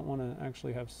that I don't want to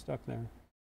actually have stuck there.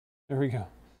 There we go.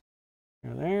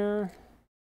 There.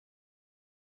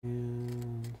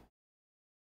 And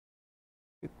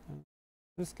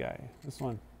this guy, this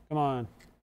one. Come on.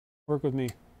 Work with me.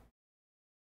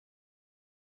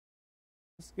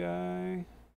 This guy.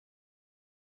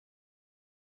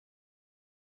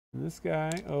 And this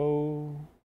guy. Oh.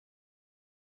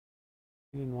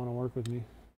 He didn't want to work with me.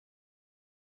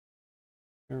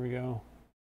 There we go.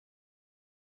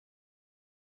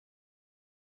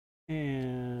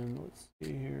 And let's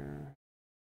see here.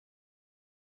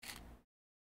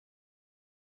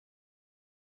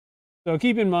 So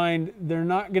keep in mind, they're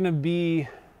not going to be,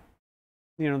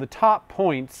 the top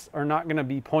points are not going to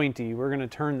be pointy. We're going to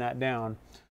turn that down.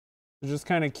 So just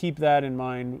kind of keep that in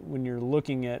mind when you're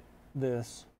looking at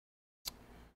this.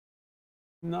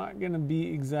 Not going to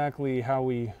be exactly how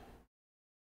we,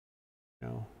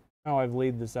 how I've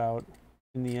laid this out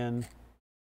in the end.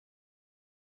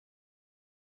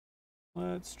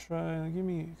 Let's try,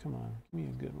 come on, give me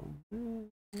a good one.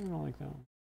 I don't like that one.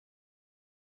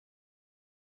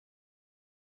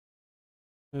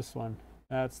 This one,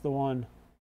 that's the one.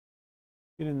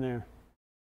 Get in there.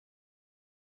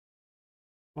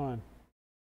 Come on.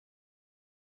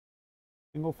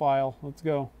 Single file, let's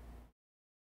go.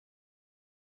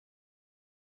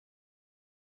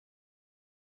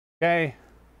 Okay.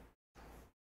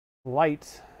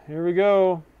 Light, here we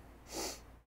go.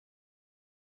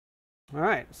 All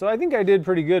right, so I think I did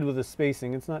pretty good with the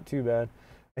spacing. It's not too bad.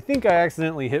 I think I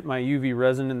accidentally hit my UV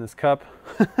resin in this cup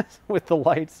with the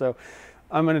light, so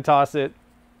I'm gonna toss it.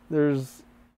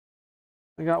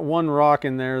 I got one rock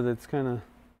in there that's kind of,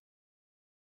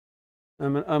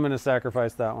 I'm gonna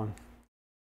sacrifice that one.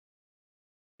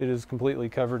 It is completely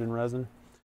covered in resin.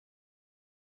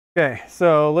 Okay,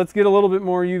 so let's get a little bit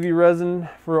more UV resin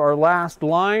for our last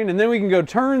line, and then we can go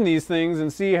turn these things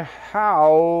and see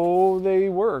how they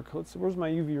work. Where's my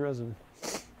UV resin?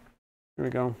 Here we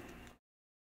go.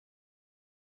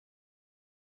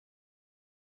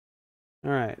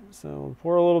 All right, so we'll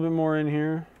pour a little bit more in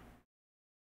here.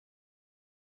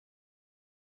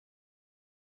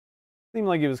 Seemed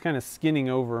like it was kind of skinning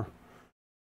over.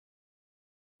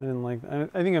 I didn't like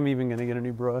that. I think I'm even gonna get a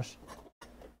new brush.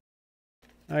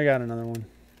 I got another one.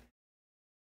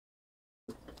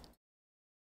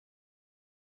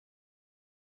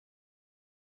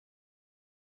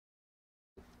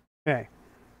 Okay.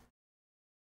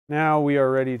 Now we are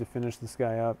ready to finish this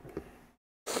guy up.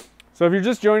 So if you're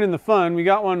just joining the fun, we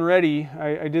got one ready.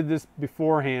 I did this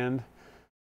beforehand.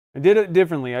 I did it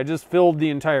differently. I just filled the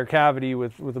entire cavity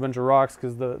with a bunch of rocks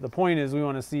because the point is we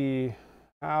want to see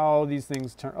how these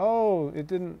things turn. Oh, it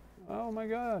didn't. Oh my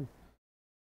God.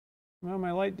 Well,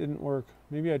 my light didn't work.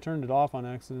 Maybe I turned it off on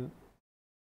accident.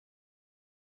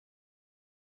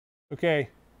 Okay. I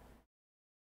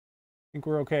think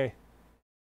we're okay.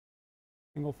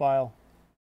 Single file.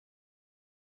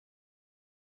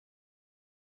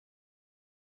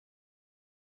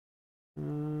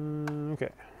 Okay.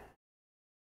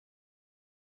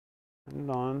 Turn it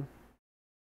on.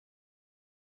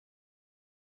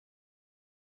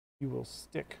 You will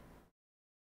stick.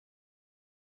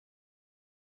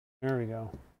 There we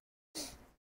go.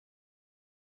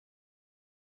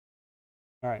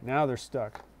 All right, now they're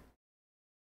stuck.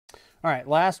 All right,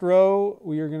 last row,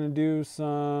 we are going to do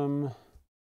some,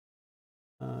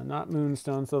 not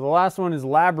moonstone. So the last one is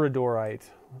labradorite.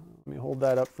 Let me hold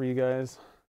that up for you guys.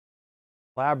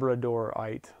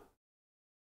 Labradorite.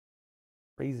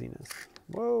 Craziness.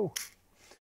 Whoa.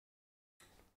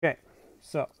 Okay,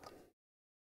 so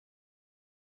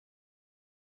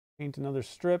paint another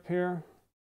strip here.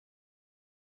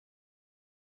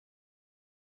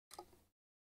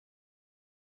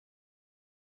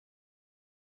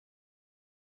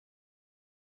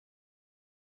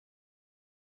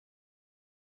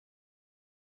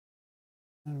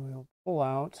 And we'll pull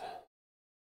out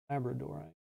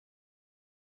labradorite.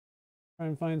 Try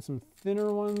and find some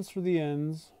thinner ones for the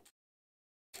ends.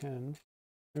 10.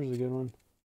 Here's a good one.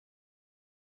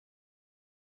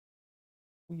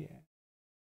 Oh, yeah.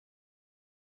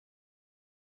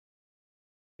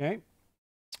 Okay.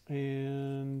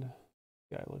 And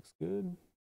guy looks good.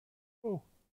 Oh,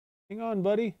 hang on,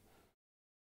 buddy.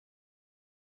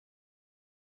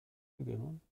 A good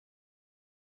one.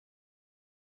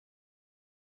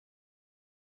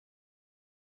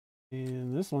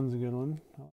 And this one's a good one.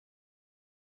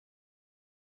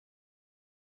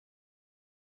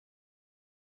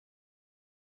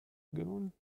 Good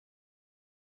one.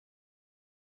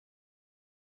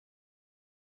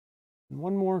 And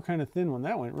one more kind of thin one.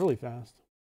 That went really fast.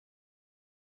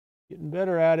 Getting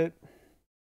better at it.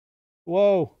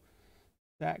 Whoa.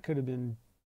 That could have been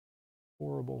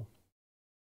horrible.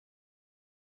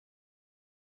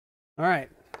 All right.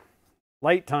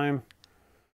 Light time.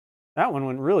 That one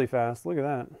went really fast. Look at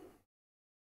that.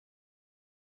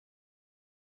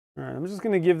 All right, I'm just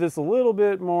going to give this a little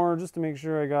bit more just to make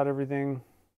sure I got everything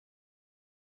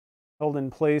held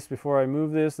in place before I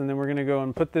move this. And then we're going to go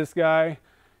and put this guy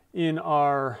in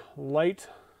our light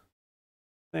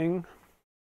thing.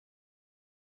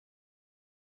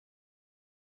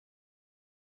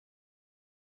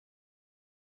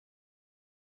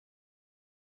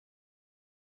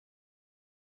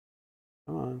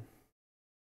 Come on.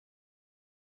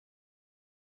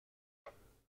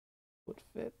 Will it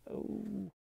fit?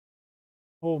 Oh.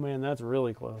 Oh man, that's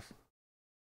really close.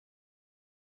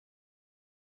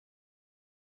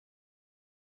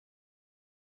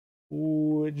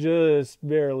 Ooh, it just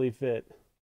barely fit.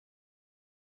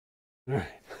 All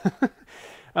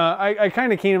right. I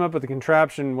kind of came up with a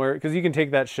contraption where, because you can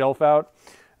take that shelf out,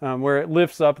 where it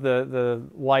lifts up the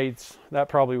lights. That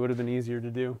probably would have been easier to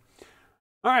do.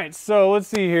 All right, so let's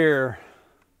see here.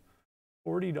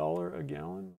 $40 a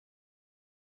gallon.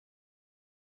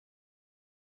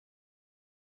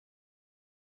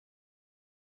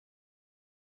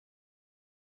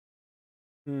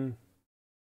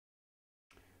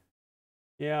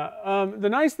 Yeah, the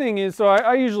nice thing is, so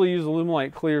I usually use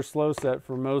Alumilite Clear Slow Set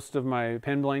for most of my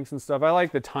pen blanks and stuff. I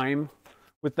like the time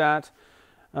with that.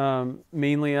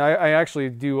 Mainly, I actually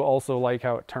do also like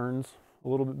how it turns a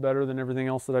little bit better than everything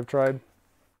else that I've tried.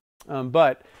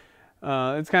 But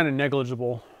it's kind of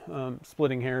negligible,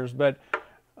 splitting hairs. But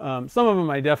some of them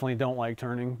I definitely don't like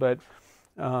turning. But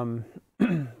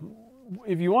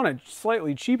if you want a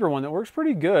slightly cheaper one that works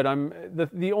pretty good,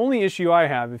 the only issue I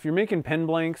have, if you're making pen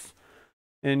blanks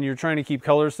and you're trying to keep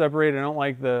colors separated, I don't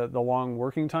like the long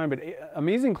working time, but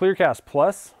Amazing Clearcast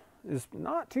Plus is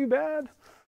not too bad.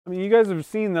 I mean, you guys have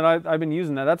seen that I've been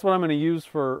using that. That's what I'm going to use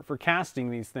for casting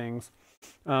these things.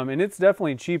 And it's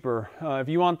definitely cheaper. If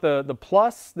you want the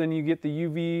Plus, then you get the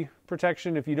UV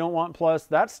protection. If you don't want Plus,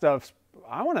 that stuff's,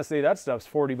 I want to say that stuff's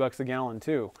 $40 a gallon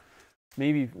too.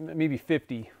 Maybe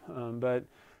 50, but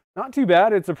not too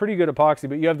bad. It's a pretty good epoxy,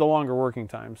 but you have the longer working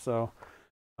time. So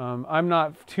I'm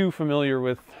not too familiar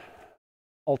with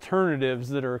alternatives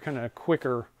that are kind of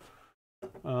quicker,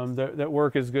 that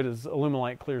work as good as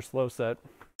Alumilite Clear Slow Set.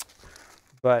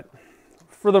 But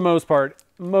for the most part,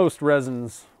 most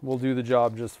resins will do the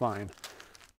job just fine.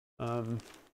 Some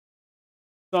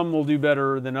will do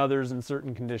better than others in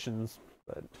certain conditions,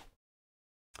 but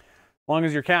as long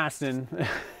as you're casting, it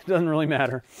doesn't really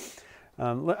matter.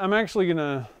 I'm actually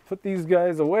gonna put these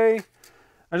guys away.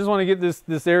 I just want to get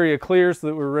this area clear so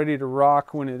that we're ready to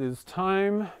rock when it is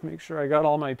time. Make sure I got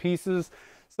all my pieces.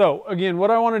 So again,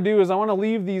 what I want to do is I want to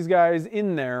leave these guys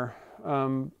in there,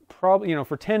 probably,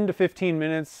 for 10 to 15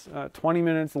 minutes, 20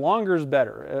 minutes. Longer is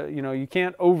better. You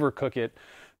can't overcook it,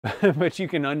 but you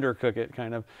can undercook it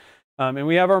kind of. And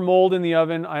we have our mold in the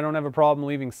oven. I don't have a problem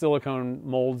leaving silicone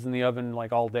molds in the oven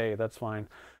like all day. That's fine.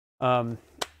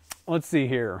 Let's see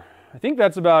here. I think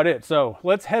that's about it. So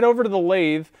let's head over to the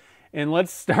lathe and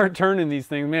let's start turning these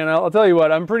things. Man, I'll tell you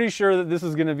what, I'm pretty sure that this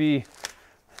is going to be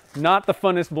not the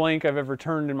funnest blank I've ever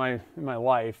turned in my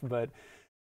life, but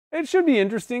it should be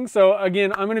interesting. So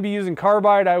again, I'm going to be using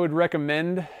carbide. I would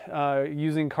recommend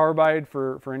using carbide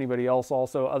for anybody else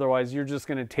also. Otherwise, you're just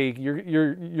going to take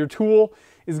your tool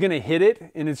is going to hit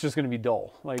it and it's just going to be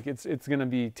dull. Like it's going to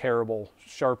be terrible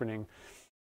sharpening.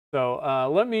 So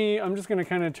I'm just going to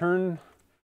kind of turn.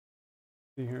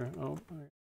 See here. Oh,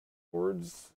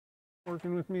 board's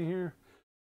working with me here.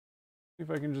 See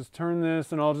if I can just turn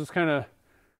this, and I'll just kind of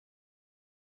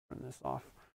turn this off.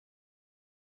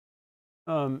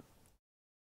 And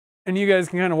you guys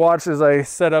can kind of watch as I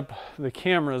set up the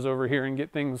cameras over here and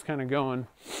get things kind of going.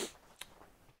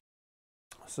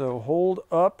 So hold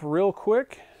up real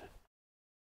quick.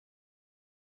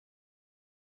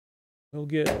 We'll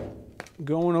get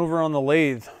going over on the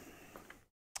lathe.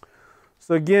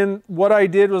 So again, what I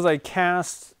did was I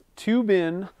cast tube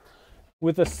in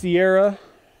with a Sierra,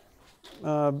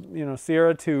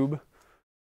 Sierra tube.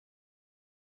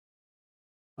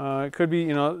 It could be,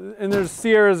 and there's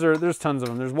Sierras, or there's tons of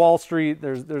them. There's Wall Street,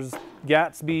 there's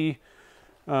Gatsby,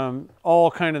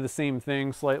 all kind of the same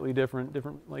thing, slightly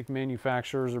different like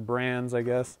manufacturers or brands, I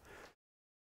guess.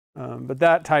 But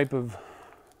that type of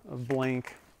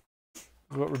blank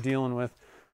is what we're dealing with.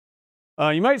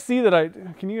 You might see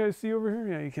that can you guys see over here?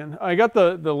 Yeah, you can. I got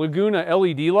the Laguna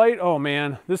LED light. Oh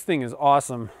man, this thing is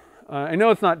awesome. I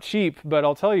know it's not cheap, but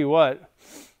I'll tell you what,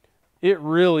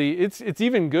 it's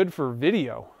even good for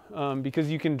video,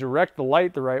 because you can direct the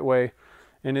light the right way,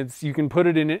 and you can put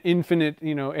it in infinite,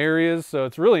 areas. So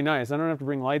it's really nice. I don't have to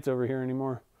bring lights over here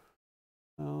anymore.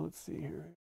 Let's see here.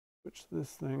 Switch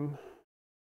this thing.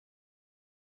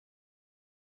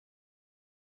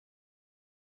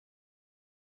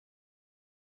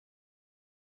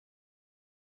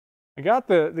 I got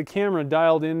the camera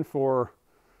dialed in for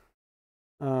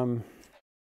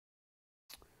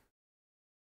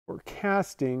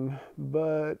casting,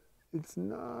 but it's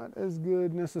not as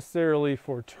good necessarily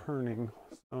for turning.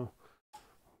 So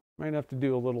might have to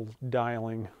do a little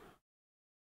dialing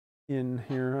in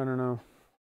here. I don't know.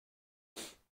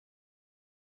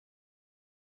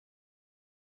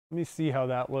 Let me see how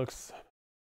that looks.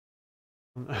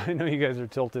 I know you guys are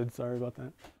tilted. Sorry about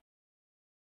that.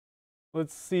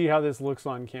 Let's see how this looks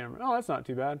on camera. Oh, that's not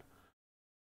too bad.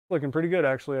 Looking pretty good,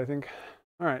 actually, I think.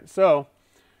 All right, so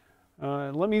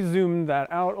let me zoom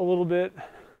that out a little bit.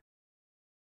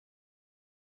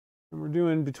 And we're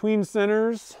doing between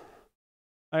centers.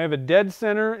 I have a dead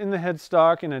center in the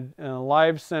headstock and a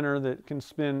live center that can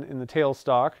spin in the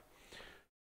tailstock.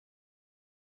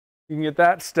 You can get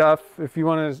that stuff if you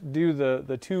want to do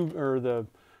the tube or the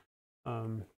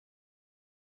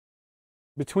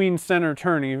between center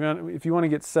turning. If you want to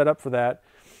get set up for that,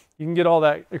 you can get all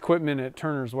that equipment at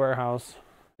Turner's Warehouse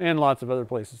and lots of other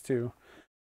places too.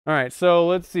 All right, so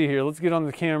let's see here. Let's get on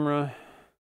the camera.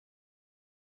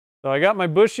 So I got my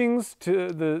bushings, to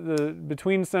the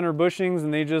between center bushings,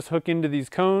 and they just hook into these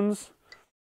cones.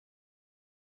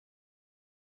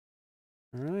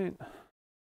 All right.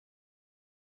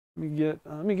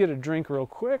 Let me get a drink real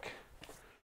quick,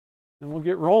 and we'll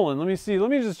get rolling. Let me see. Let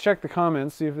me just check the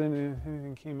comments, see if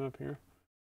anything came up here.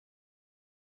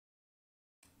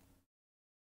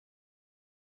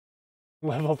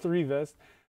 Level 3 vest.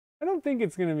 I don't think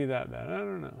it's going to be that bad. I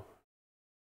don't know.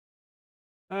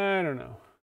 I don't know.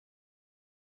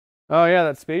 Oh yeah,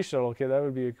 that space shuttle. Okay, that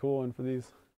would be a cool one for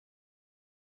these.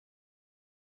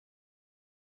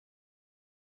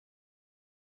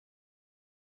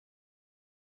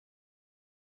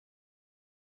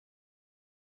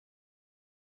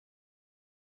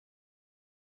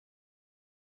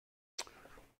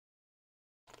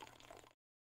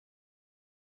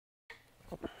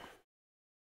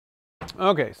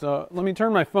 Okay, so let me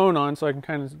turn my phone on so I can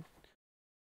kind of,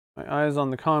 my eyes on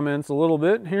the comments a little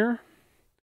bit here.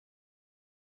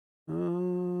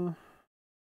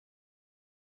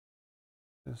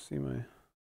 Let's see my,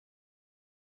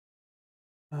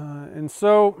 and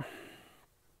so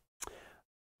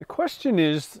the question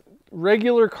is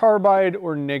regular carbide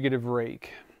or negative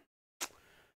rake.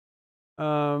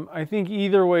 I think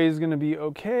either way is going to be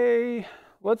okay.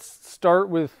 Let's start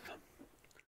with,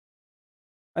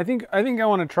 I think I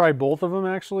want to try both of them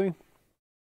actually.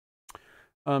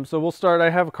 So we'll start, I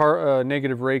have a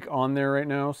negative rake on there right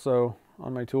now, so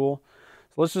on my tool.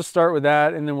 So let's just start with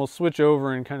that, and then we'll switch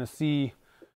over and kind of see,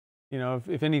 you know,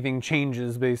 if anything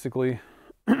changes basically.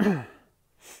 All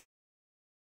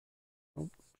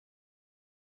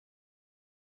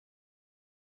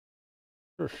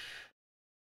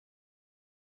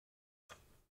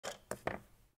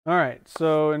right,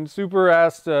 so, and Super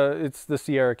asked, it's the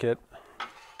Sierra kit.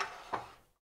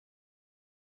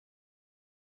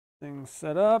 Things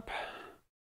set up.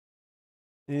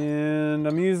 And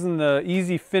I'm using the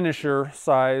Easy Finisher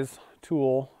size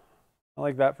tool. I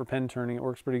like that for pen turning, it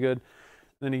works pretty good.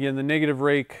 Then again, the negative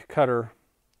rake cutter.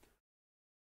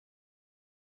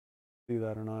 See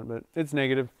that or not, but it's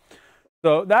negative.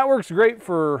 So that works great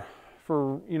for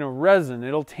you know, resin.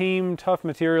 It'll tame tough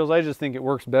materials. I just think it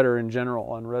works better in general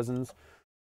on resins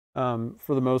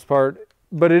for the most part,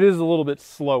 but it is a little bit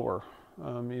slower.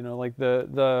 You know, like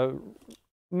the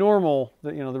normal,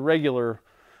 you know, the regular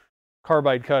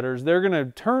carbide cutters, they're going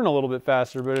to turn a little bit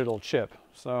faster, but it'll chip.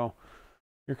 So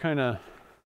you're kind of,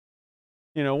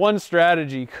 you know, one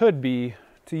strategy could be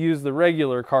to use the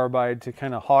regular carbide to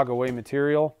kind of hog away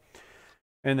material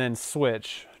and then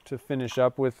switch to finish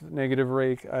up with negative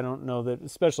rake. I don't know that,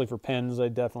 especially for pens, I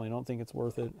definitely don't think it's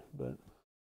worth it, but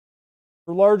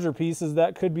for larger pieces,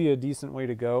 that could be a decent way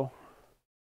to go.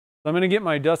 So I'm going to get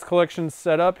my dust collection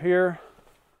set up here.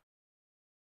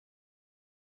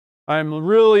 I'm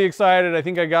really excited. I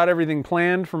think I got everything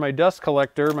planned for my dust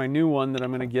collector, my new one that I'm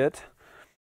going to get.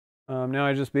 Now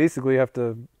I just basically have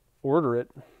to order it.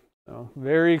 So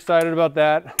very excited about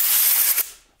that.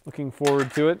 Looking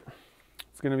forward to it.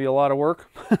 It's going to be a lot of work,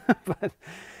 but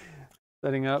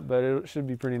setting up, but it should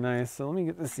be pretty nice. So let me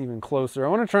get this even closer. I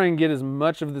want to try and get as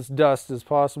much of this dust as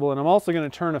possible, and I'm also going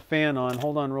to turn a fan on.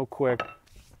 Hold on real quick.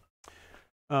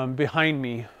 Behind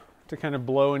me to kind of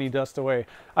blow any dust away.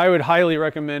 I would highly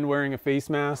recommend wearing a face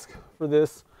mask for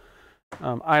this.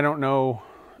 I don't know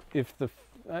if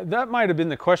that might have been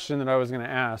the question that I was going to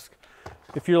ask.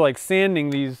 If you're like sanding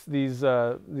these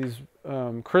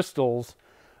crystals,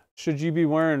 should you be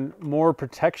wearing more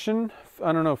protection?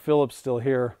 I don't know if Philip's still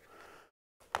here.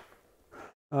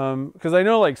 Because I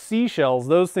know like seashells,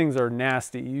 those things are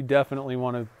nasty. You definitely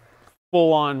want a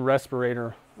full-on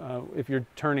respirator if you're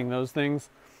turning those things.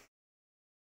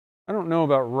 I don't know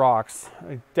about rocks.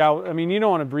 I doubt, I mean, you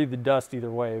don't want to breathe the dust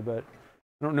either way, but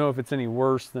I don't know if it's any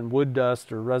worse than wood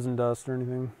dust or resin dust or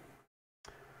anything.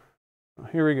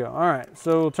 Here we go. All right,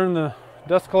 so we'll turn the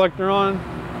dust collector on.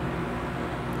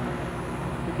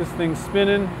 Get this thing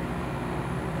spinning.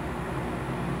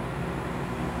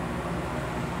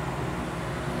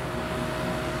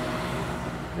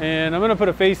 And I'm gonna put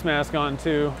a face mask on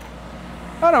too.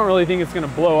 I don't really think it's gonna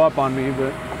blow up on me,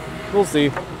 but we'll see.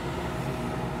 Let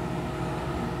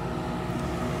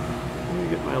me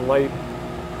get my light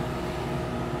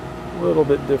a little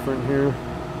bit different here.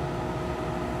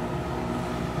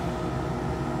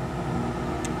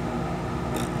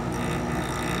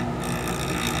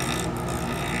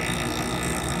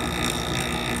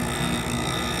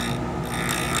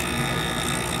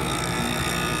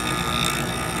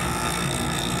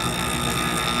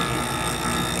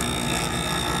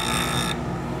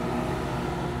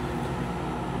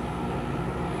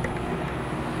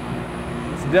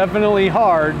 Definitely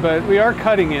hard, but we are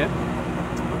cutting it.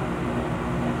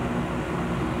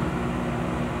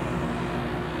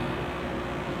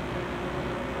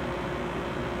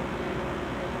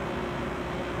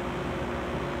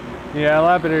 Yeah,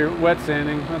 lapidary wet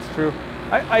sanding, that's true.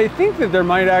 I think that there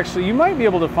might actually, you might be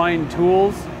able to find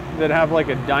tools that have like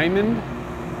a diamond,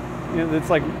 you know, that's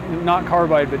like not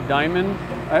carbide but diamond.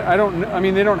 I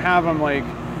mean, they don't have them like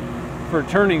for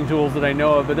turning tools that I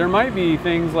know of, but there might be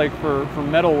things like for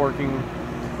metalworking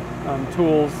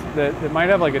tools that might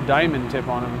have like a diamond tip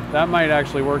on them. That might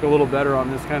actually work a little better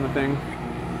on this kind of thing.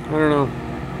 I don't know.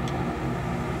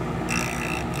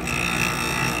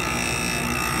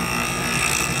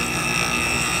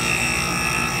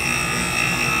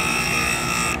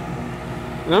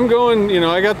 And I'm going, you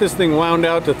know, I got this thing wound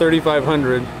out to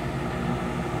 3,500.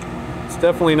 It's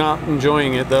definitely not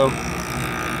enjoying it though.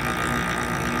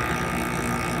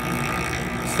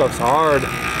 Stuff's hard.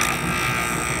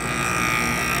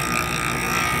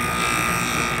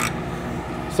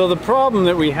 So the problem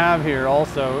that we have here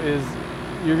also is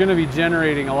you're going to be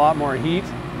generating a lot more heat,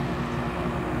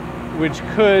 which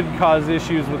could cause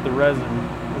issues with the resin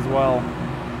as well.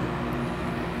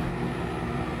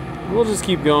 We'll just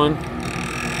keep going.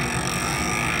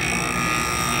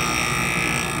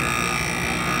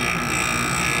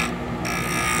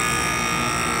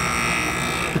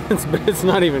 It's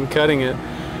not even cutting it.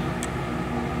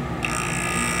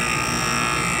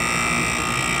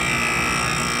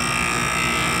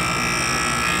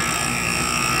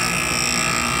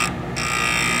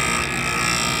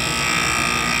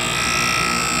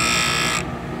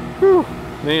 Whew,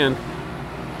 man,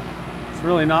 it's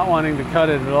really not wanting to cut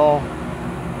it at all.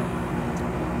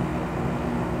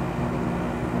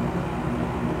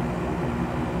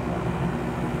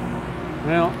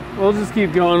 Well, we'll just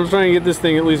keep going. I'm trying to get this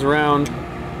thing at least round.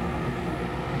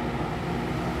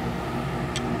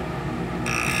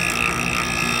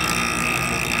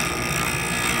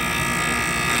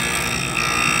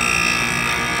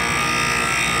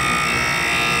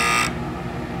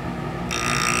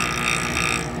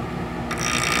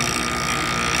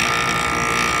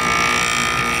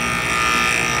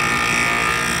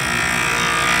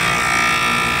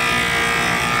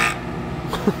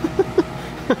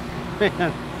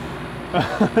 Man,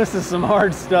 this is some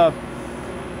hard stuff.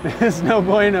 It's no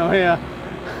bueno, yeah.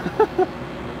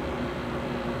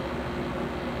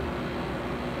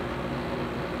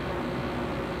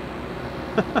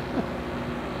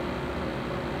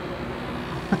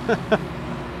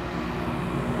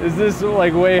 Is this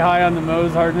like way high on the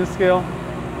Mohs hardness scale?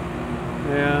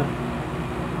 Yeah.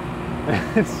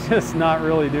 It's just not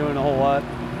really doing a whole lot.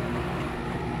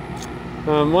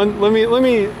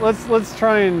 Let's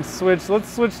try and switch. Let's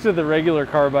switch to the regular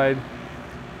carbide,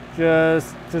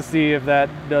 just to see if that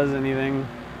does anything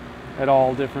at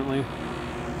all differently.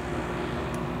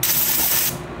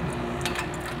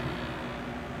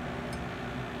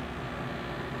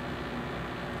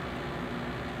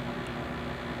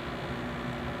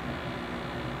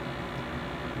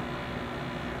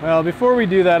 Well, before we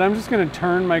do that, I'm just going to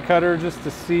turn my cutter just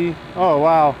to see. Oh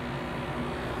wow.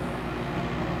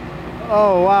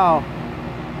 Oh wow.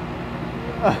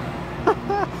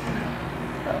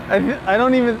 I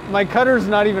don't even, my cutter's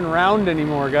not even round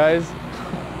anymore, guys.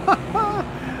 Look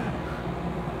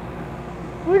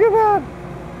at that.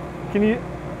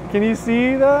 Can you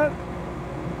see that?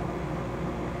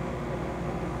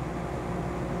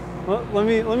 Let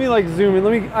me like zoom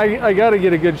in. I gotta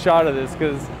get a good shot of this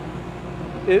because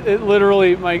it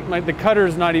literally, the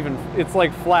cutter's not even, it's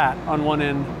like flat on one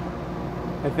end,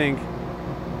 I think.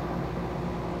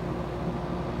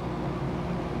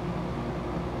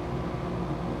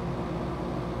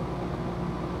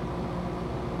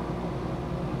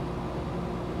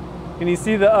 Can you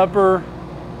see the upper,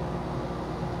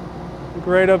 like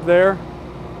right up there?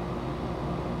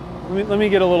 Let me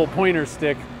get a little pointer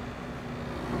stick.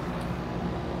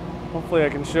 Hopefully I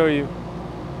can show you.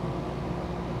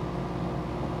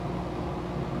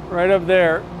 Right up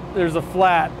there, there's a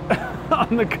flat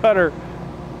on the cutter.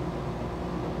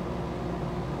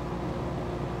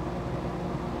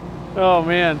 Oh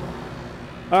man.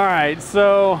 All right,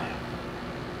 so.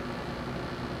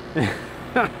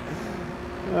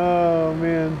 Oh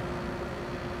man.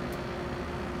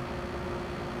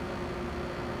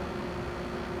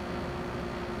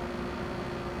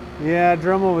 Yeah,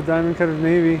 Dremel with diamond cutters,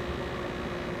 maybe.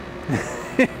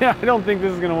 Yeah, I don't think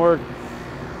this is gonna work.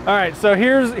 All right, so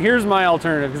here's my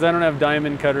alternative, because I don't have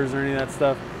diamond cutters or any of that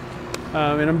stuff.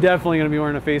 And I'm definitely gonna be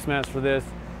wearing a face mask for this.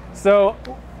 So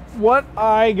what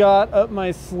I got up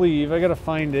my sleeve, I gotta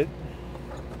find it.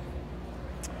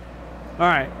 All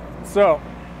right, so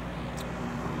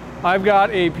I've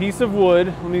got a piece of wood.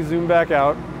 Let me zoom back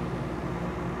out.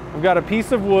 I've got a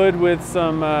piece of wood with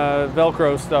some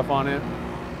Velcro stuff on it.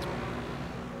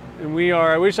 And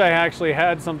I wish I actually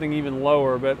had something even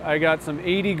lower, but I got some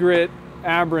 80 grit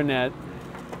Abranet.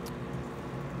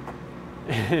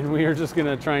 And we are just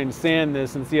gonna try and sand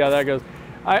this and see how that goes.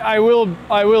 I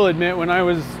will admit, when I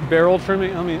was barrel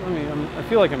trimming, I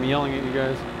feel like I'm yelling at you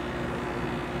guys.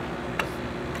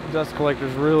 Dust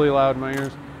collector's really loud in my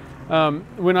ears.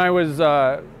 When I was,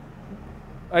 I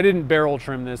didn't barrel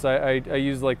trim this. I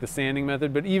used like the sanding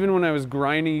method, but even when I was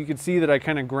grinding, you could see that I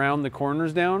kind of ground the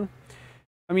corners down.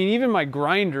 I mean, even my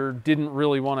grinder didn't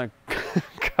really want to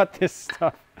cut this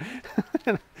stuff.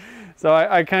 So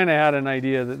I kind of had an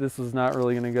idea that this was not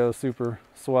really going to go super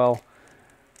swell.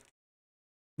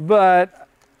 But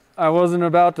I wasn't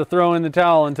about to throw in the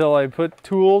towel until I put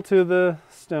tool to the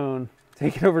stone.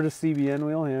 Take it over to CBN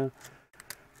wheel, yeah.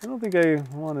 I don't think I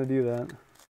want to do that.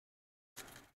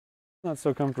 Not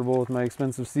so comfortable with my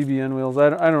expensive CBN wheels.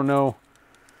 I don't know.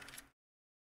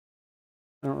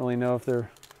 I don't really know if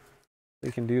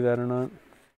they can do that or not.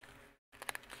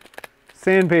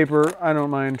 Sandpaper, I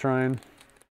don't mind trying.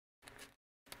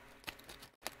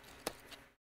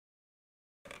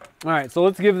 All right, so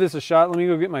let's give this a shot. Let me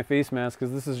go get my face mask,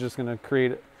 because this is just going to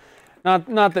create, not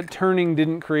that turning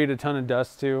didn't create a ton of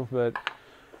dust too, but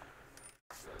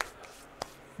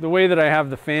the way that I have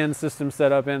the fan system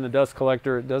set up and the dust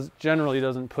collector, it generally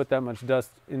doesn't put that much dust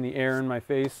in the air in my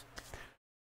face.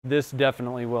 This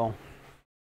definitely will.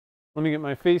 Let me get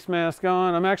my face mask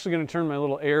on. I'm actually going to turn my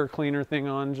little air cleaner thing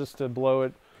on just to blow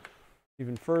it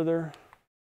even further.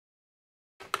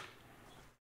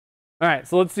 All right,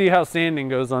 so let's see how sanding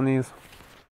goes on these.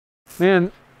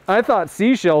 Man, I thought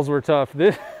seashells were tough.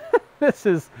 This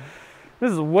is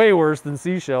way worse than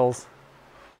seashells.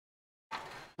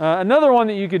 Another one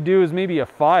that you could do is maybe a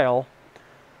file.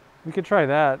 We could try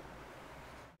that.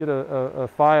 Get a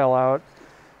file out.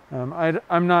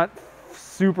 I'm not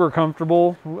super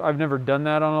comfortable. I've never done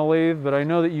that on a lathe, but I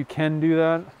know that you can do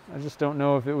that. I just don't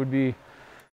know if it would be,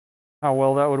 how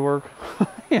well that would work.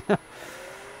 Yeah.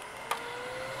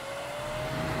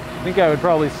 I think I would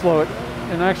probably slow it.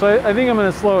 And actually, I think I'm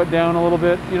going to slow it down a little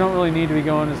bit. You don't really need to be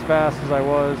going as fast as I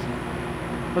was.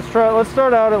 Let's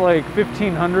start out at like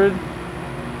 1500.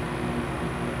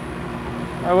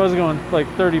 I was going like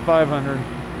 3500.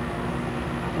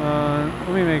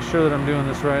 Let me make sure that I'm doing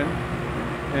this right.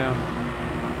 Yeah.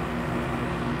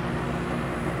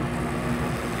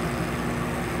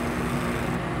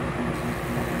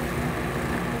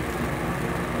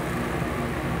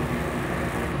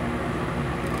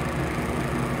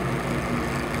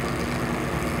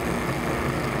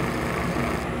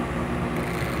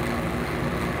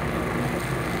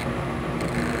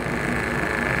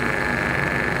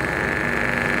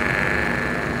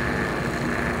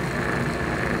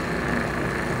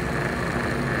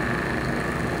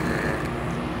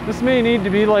 This may need to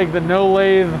be like the no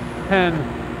lathe pen,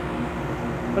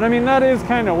 but I mean, that is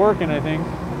kind of working, I think.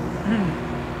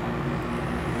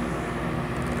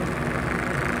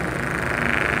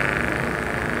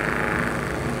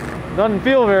 Doesn't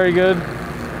feel very good,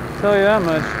 I'll tell you that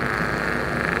much.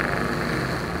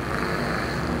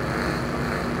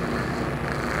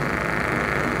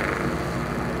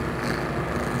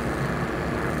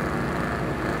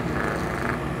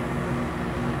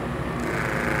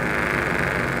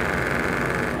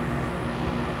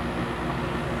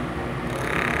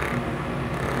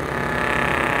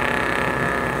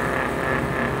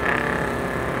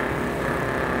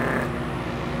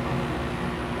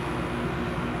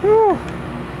 Whew.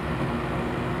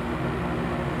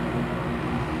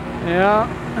 Yeah.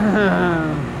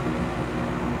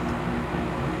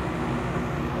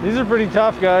 These are pretty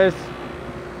tough, guys.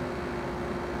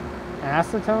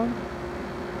 Acetone?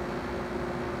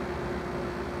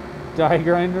 Die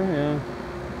grinder, yeah.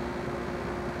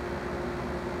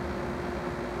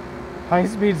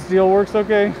 High-speed steel works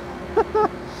okay?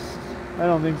 I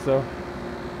don't think so.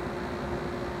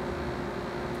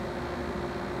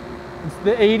 It's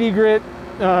the 80 grit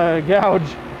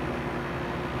gouge.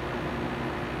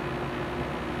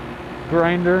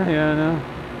 grinder, yeah, I know.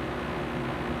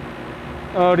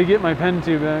 Oh, to get my pen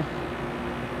tube back.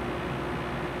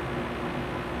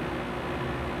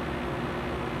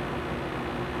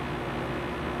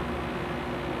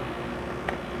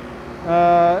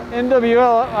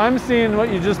 NWL, I'm seeing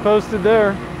what you just posted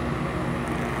there.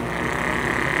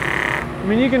 I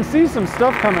mean, you can see some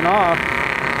stuff coming off.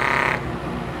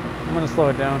 I'm gonna slow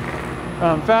it down.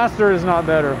 Faster is not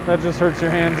better. That just hurts your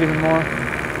hands even more.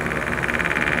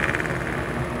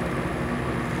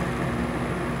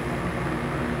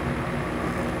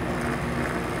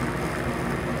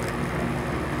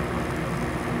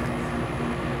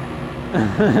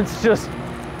 It's just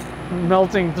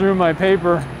melting through my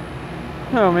paper.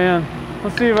 Oh man,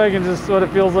 let's see if I can just, what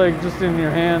it feels like just in your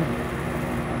hand.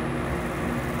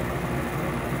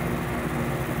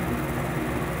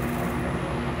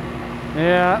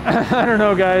 Yeah, I don't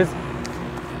know, guys.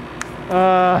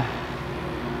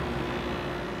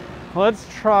 Let's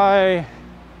try.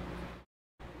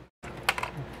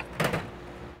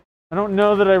 I don't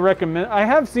know that I recommend, I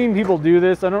have seen people do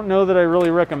this. I don't know that I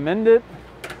really recommend it.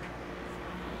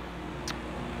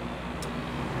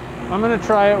 I'm gonna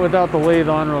try it without the lathe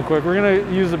on real quick. We're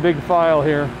gonna use a big file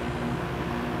here.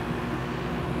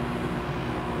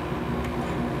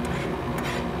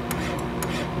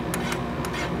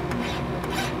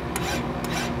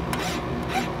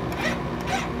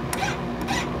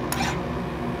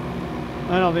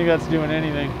 I don't think that's doing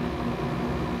anything.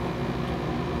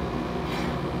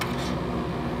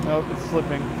 Nope, it's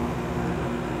slipping.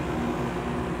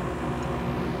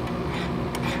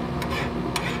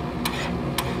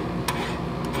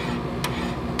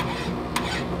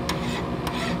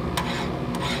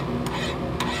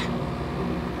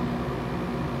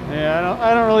 Yeah,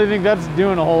 I don't really think that's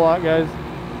doing a whole lot, guys.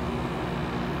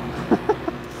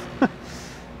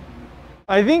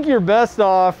 I think you're best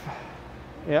off.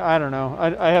 Yeah, I don't know.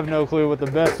 I have no clue what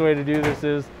the best way to do this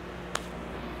is.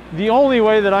 The only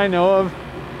way that I know of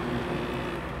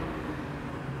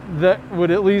that would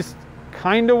at least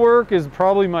kind of work is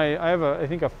probably I have I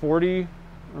think a 40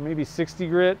 or maybe 60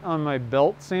 grit on my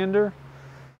belt sander.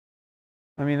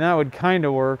 I mean, that would kind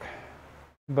of work,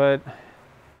 but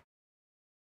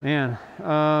man,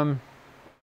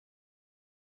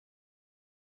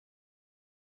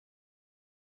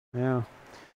 yeah.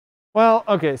 Well,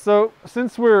 okay, so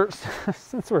since we're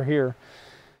here,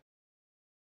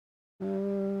 let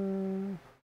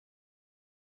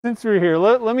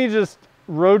me just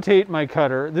rotate my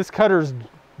cutter. This cutter's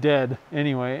dead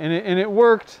anyway, and it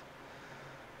worked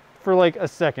for like a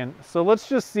second. So let's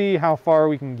just see how far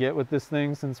we can get with this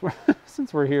thing since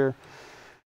we're here.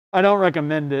 I don't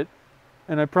recommend it,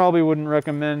 and I probably wouldn't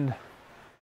recommend.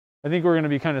 I think we're going to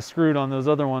be kind of screwed on those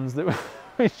other ones that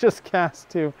we just cast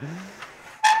too.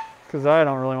 Because I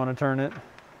don't really want to turn it.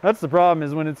 That's the problem,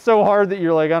 is when it's so hard that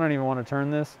you're like, I don't even want to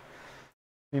turn this.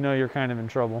 You know you're kind of in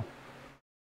trouble.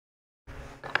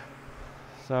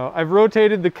 So I've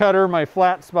rotated the cutter, my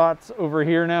flat spot's over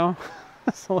here now.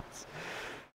 So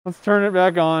let's turn it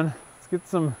back on. Let's get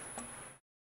some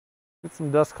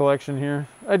dust collection here.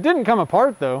 It didn't come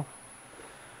apart though.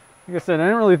 Like I said, I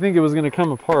didn't really think it was going to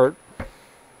come apart.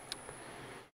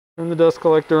 Turn the dust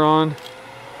collector on.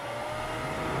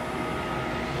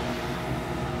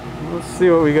 Let's see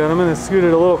what we got. I'm going to scoot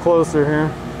it a little closer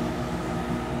here.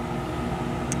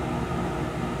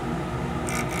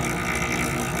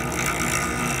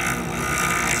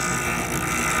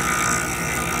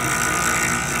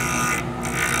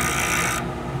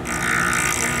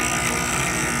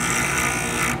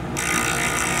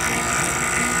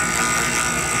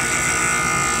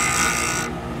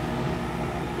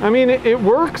 I mean, it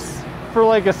works for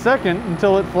like a second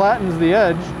until it flattens the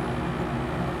edge.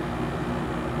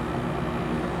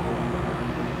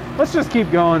 Let's just keep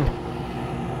going.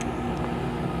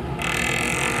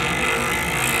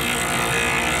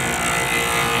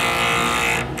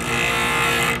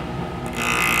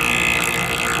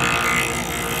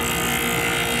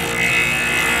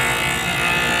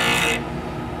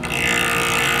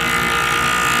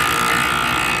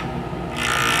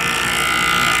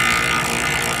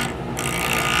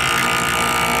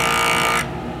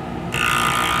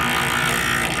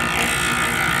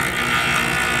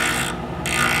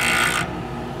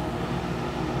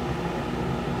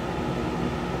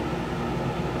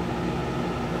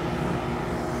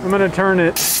 I'm going to turn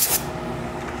it.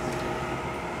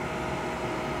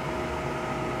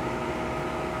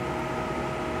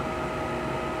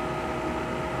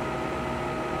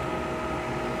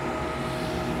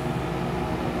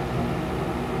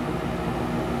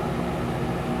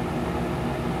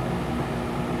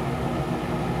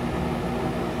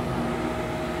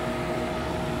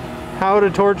 how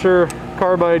to torture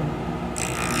carbide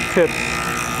tips.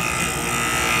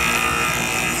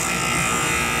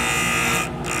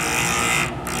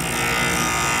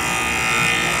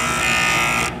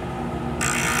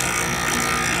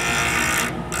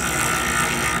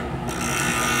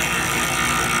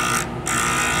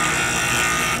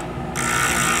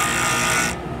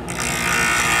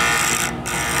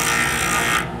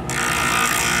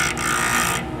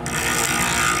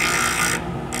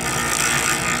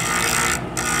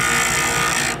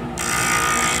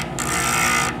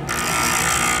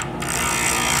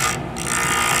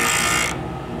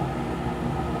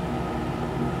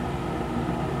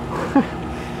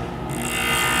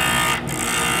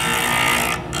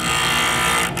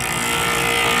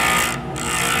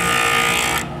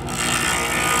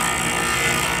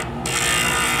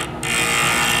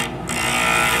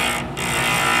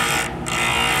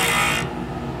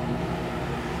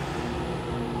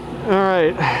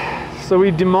 So we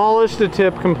demolished the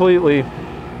tip completely,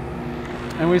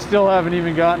 and we still haven't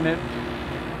even gotten it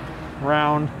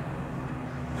round.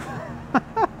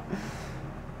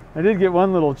 I did get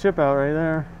one little chip out right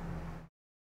there.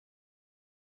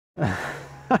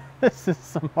 This is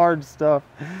some hard stuff.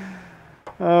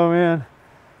 Oh man.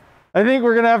 I think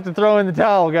we're gonna have to throw in the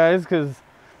towel, guys, because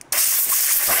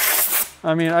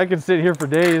I mean, I could sit here for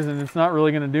days and it's not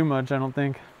really gonna do much, I don't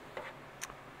think.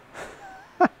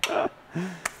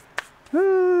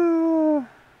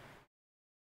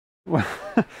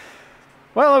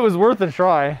 Well, it was worth a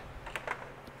try.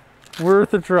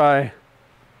 Worth a try.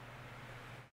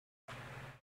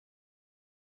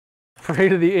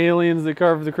 Afraid of the aliens that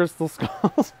carved the crystal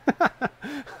skulls.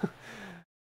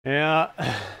 Yeah.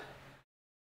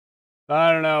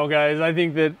 I don't know, guys. I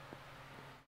think that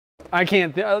I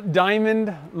can't.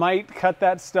 Diamond might cut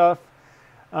that stuff,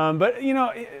 but you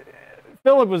know,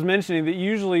 Philip was mentioning that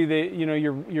usually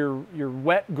you're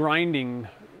wet grinding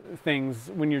things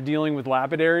when you're dealing with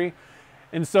lapidary,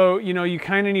 and so you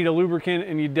kind of need a lubricant,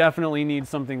 and you definitely need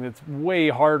something that's way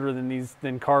harder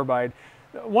than carbide.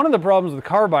 One of the problems with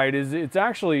carbide is it's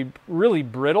actually really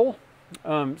brittle,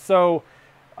 so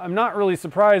I'm not really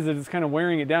surprised that it's kind of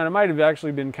wearing it down. It might have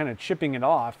actually been kind of chipping it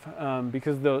off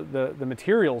because the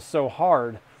material's so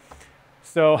hard.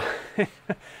 So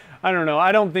I don't know.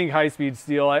 I don't think high-speed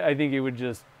steel. I think it would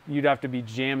just, you'd have to be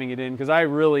jamming it in, because I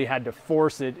really had to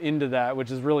force it into that,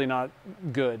 which is really not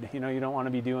good. You don't want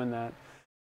to be doing that.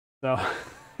 So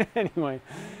anyway,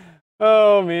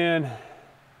 oh man,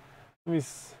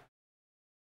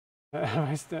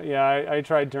 yeah, I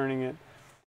tried turning it.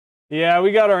 Yeah,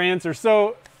 we got our answer.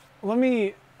 So let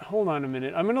me, hold on a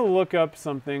minute. I'm going to look up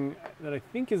something that I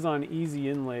think is on Easy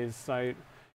Inlay's site.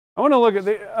 I want to look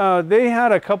at, they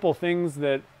had a couple things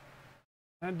that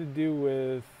had to do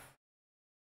with,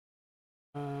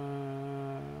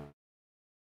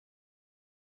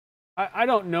 I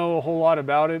don't know a whole lot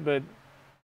about it, but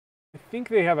I think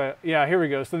they have a, yeah, here we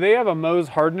go. So they have a Mohs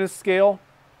hardness scale,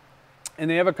 and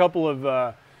they have a couple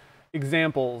of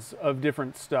examples of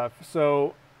different stuff.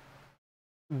 So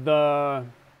let's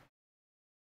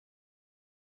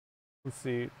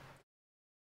see.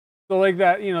 So like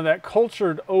that, that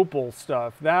cultured opal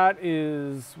stuff, that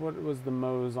is, what was the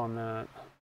Mohs on that?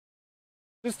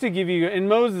 Just to give you, and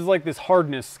Mohs is like this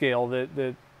hardness scale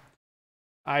that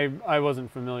I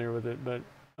wasn't familiar with it, but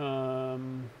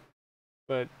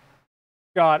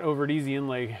Scott over at Easy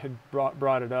Inlay had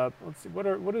brought it up. Let's see,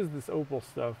 what is this opal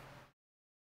stuff?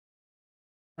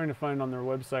 I'm trying to find on their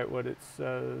website what it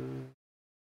says.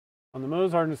 On the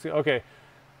Mohs hardness scale, okay.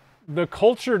 The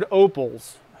cultured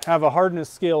opals have a hardness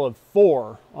scale of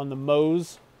 4 on the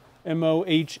Mohs,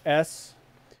 M-O-H-S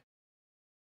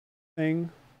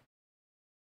thing.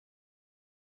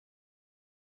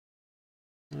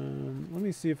 Let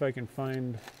me see if I can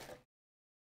find,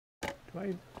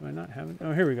 do I not have it?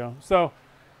 Oh, here we go. So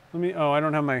let me, I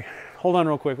don't have my, hold on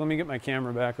real quick. Let me get my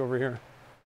camera back over here.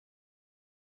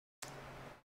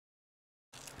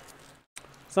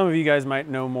 Some of you guys might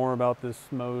know more about this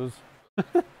Mohs.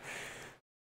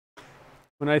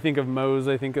 When I think of Mohs,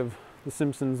 I think of the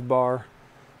Simpsons bar.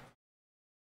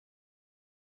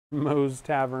 Mohs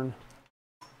Tavern.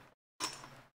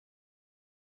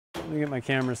 Let me get my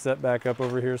camera set back up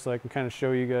over here so I can kind of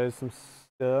show you guys some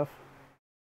stuff.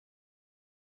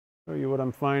 Show you what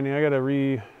I'm finding. I gotta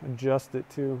readjust it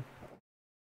too.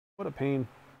 What a pain.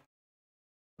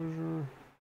 Okay.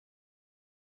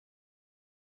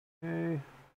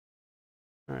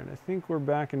 All right, I think we're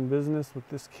back in business with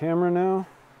this camera now.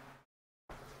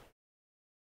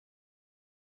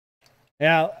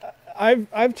 Yeah,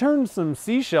 I've turned some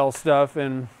seashell stuff,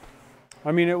 and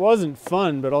I mean, it wasn't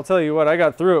fun, but I'll tell you what, I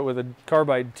got through it with a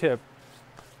carbide tip.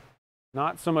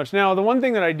 not so much. Now, the one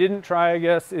thing that I didn't try, I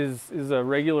guess, is a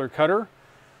regular cutter.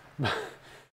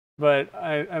 But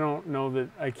I don't know that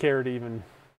I care to even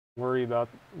worry about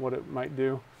what it might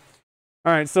do.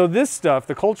 All right, so this stuff,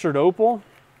 the cultured opal,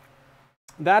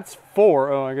 that's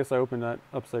 4. Oh, I guess I opened that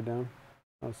upside down.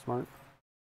 That was smart.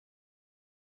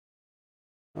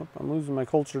 Oh, I'm losing my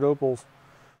cultured opals.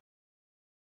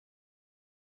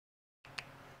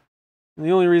 And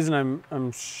the only reason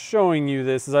I'm showing you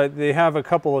this is they have a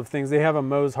couple of things. They have a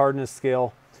Mohs hardness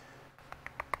scale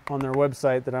on their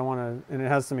website that I want to, and it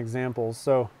has some examples.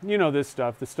 So you know this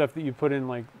stuff, the stuff that you put in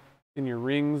like in your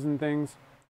rings and things.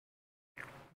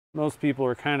 Most people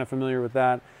are kind of familiar with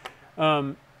that.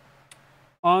 On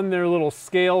their little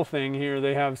scale thing here,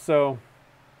 they have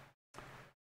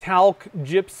talc,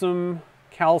 gypsum,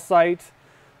 calcite.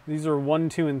 These are 1,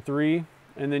 2, and 3,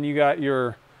 and then you got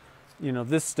your,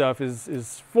 this stuff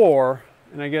is 4,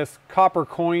 and I guess copper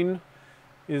coin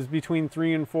is between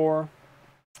 3 and 4.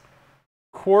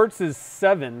 Quartz is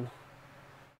 7.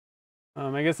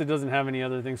 I guess it doesn't have any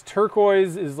other things.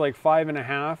 Turquoise is like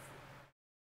 5.5.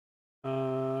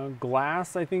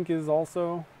 Glass, I think, is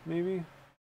also maybe.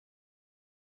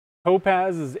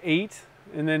 Topaz is 8,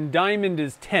 and then diamond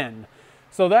is 10.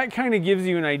 So that kind of gives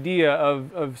you an idea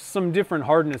of some different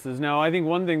hardnesses. Now, I think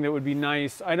one thing that would be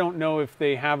nice, I don't know if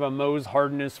they have a Mohs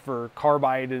hardness for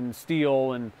carbide and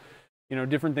steel and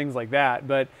different things like that,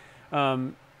 but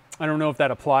I don't know if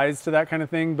that applies to that kind of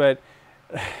thing. But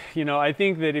I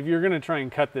think that if you're going to try and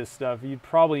cut this stuff, you'd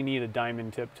probably need a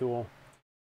diamond tip tool.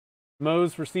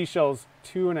 Mohs for seashells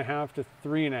 2.5 to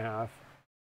 3.5.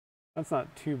 That's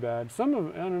not too bad. Some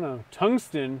of, I don't know,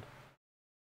 tungsten.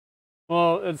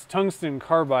 Well, it's tungsten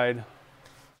carbide,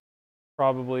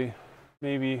 probably,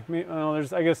 maybe. Well,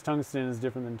 I guess tungsten is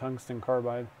different than tungsten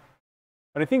carbide.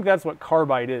 But I think that's what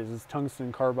carbide is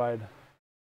tungsten carbide,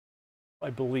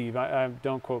 I believe. I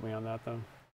don't quote me on that, though.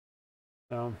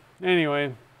 So,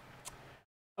 anyway.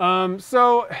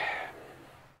 So,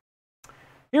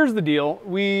 here's the deal.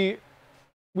 We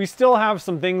still have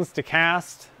some things to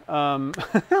cast.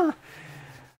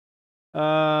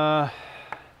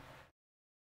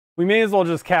 We may as well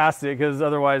just cast it, because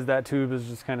otherwise that tube is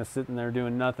just kind of sitting there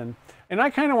doing nothing. And I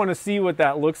kind of want to see what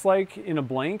that looks like in a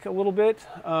blank a little bit.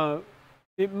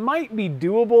 It might be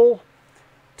doable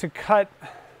to cut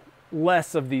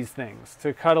less of these things,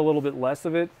 to cut a little bit less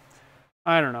of it.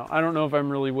 I don't know. I don't know if I'm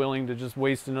really willing to just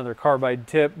waste another carbide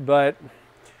tip, but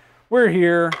we're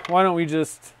here. Why don't we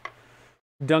just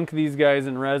dunk these guys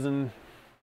in resin?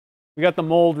 We got the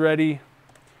mold ready.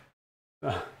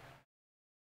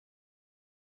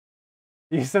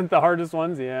 You sent the hardest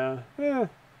ones? Yeah.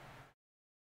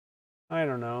 I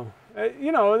don't know.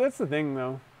 That's the thing,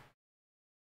 though.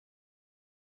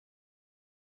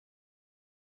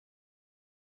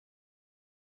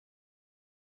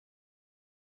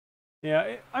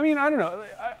 Yeah, I mean, I don't know.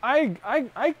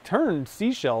 I turned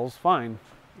seashells fine.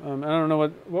 I don't know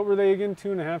what were they again?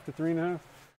 2.5 to 3.5.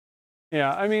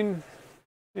 Yeah, I mean,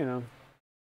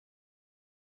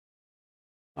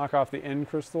 knock off the end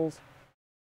crystals.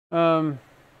 Yeah,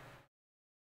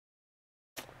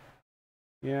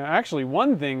 actually,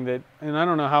 one thing that, and I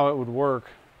don't know how it would work.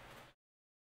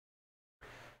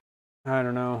 I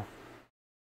don't know.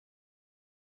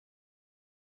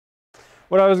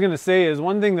 What I was going to say is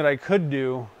one thing that I could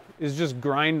do is just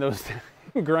grind those,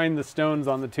 grind the stones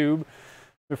on the tube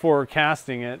before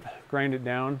casting it, grind it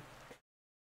down.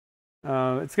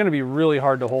 It's going to be really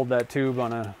hard to hold that tube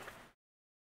on a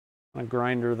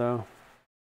grinder, though.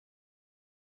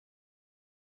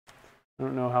 I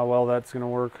don't know how well that's going to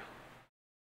work.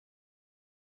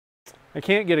 I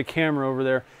can't get a camera over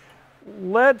there.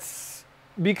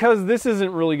 Because this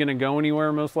isn't really going to go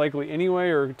anywhere most likely anyway,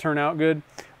 or turn out good.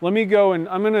 Let me go, and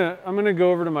I'm gonna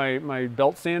go over to my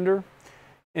belt sander,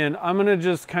 and I'm gonna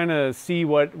just kind of see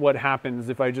what happens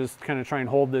if I just kind of try and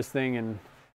hold this thing. And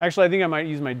actually, I think I might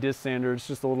use my disc sander. It's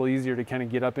just a little easier to kind of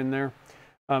get up in there.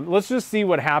 Let's just see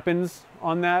what happens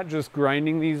on that, just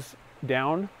grinding these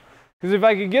down. Because if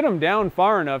I could get them down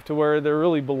far enough to where they're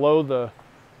really below the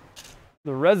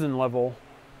resin level,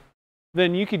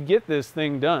 then you could get this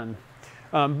thing done.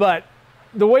 But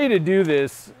the way to do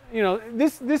this,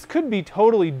 this could be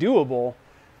totally doable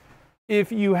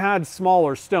if you had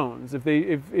smaller stones. If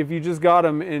you just got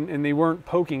them and they weren't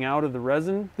poking out of the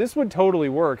resin, this would totally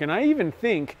work. And I even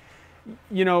think,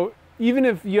 even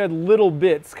if you had little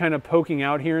bits kind of poking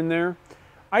out here and there,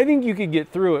 I think you could get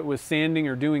through it with sanding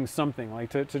or doing something like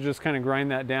to just kind of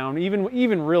grind that down.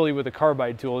 Even really with a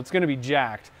carbide tool, it's going to be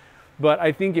jacked, but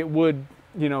I think it would,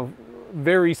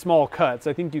 very small cuts,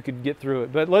 I think you could get through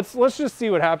it. But let's just see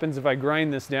what happens if I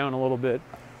grind this down a little bit.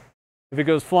 if it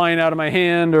goes flying out of my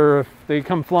hand or if they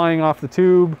come flying off the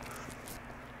tube.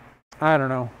 I don't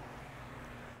know.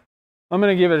 I'm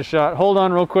gonna give it a shot. Hold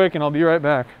on real quick and I'll be right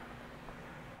back.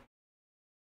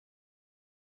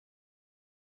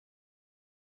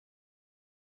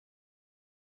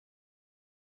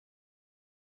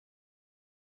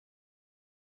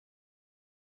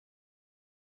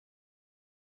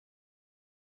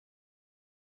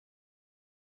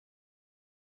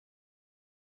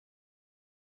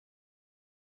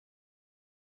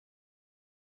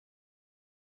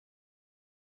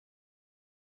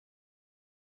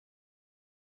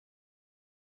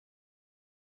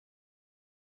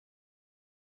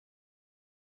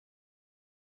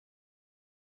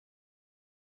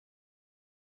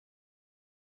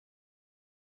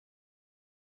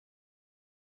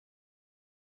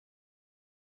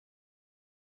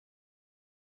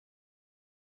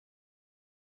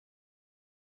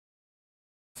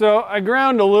 So I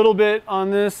ground a little bit on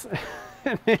this.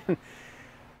 Man,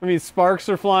 I mean, sparks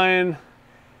are flying.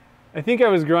 I think I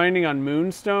was grinding on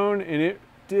moonstone and it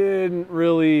didn't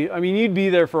really, I mean, you'd be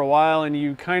there for a while and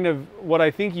you kind of, what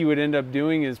I think you would end up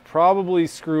doing is probably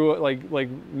screw, like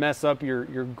mess up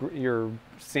your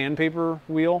sandpaper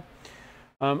wheel.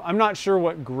 I'm not sure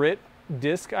what grit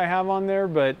disc I have on there,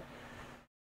 but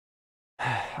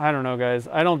I don't know, guys.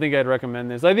 I don't think I'd recommend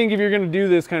this. I think if you're going to do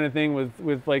this kind of thing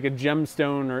with like a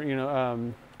gemstone or, you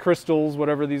know, crystals,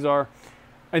 whatever these are,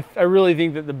 I really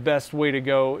think that the best way to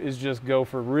go is just go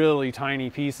for really tiny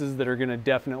pieces that are going to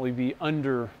definitely be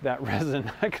under that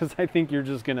resin, because I think you're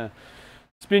just going to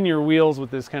spin your wheels with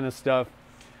this kind of stuff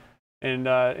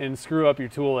and screw up your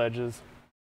tool edges.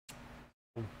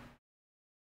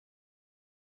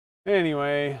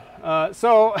 Anyway,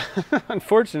 so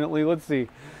unfortunately, let's see.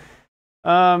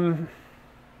 Well,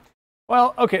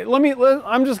 okay,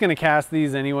 I'm just going to cast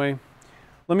these anyway.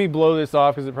 Let me blow this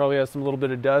off because it probably has some little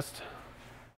bit of dust.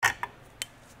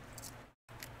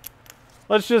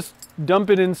 Let's just dump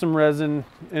it in some resin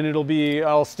and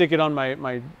I'll stick it on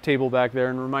my table back there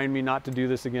and remind me not to do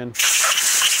this again.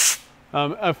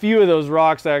 A few of those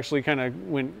rocks actually kind of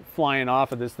went flying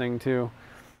off of this thing too.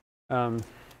 So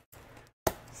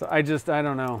I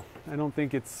don't know. I don't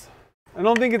think it's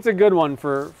a good one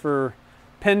for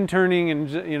pen turning and,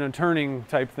 you know, turning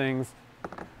type things.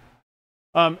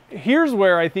 Here's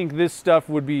where I think this stuff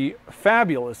would be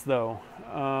fabulous though.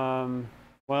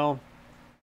 Well,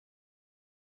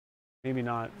 maybe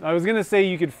not. I was gonna say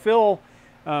you could fill,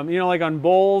 you know, like on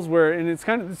bowls and it's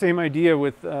kind of the same idea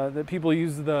with that people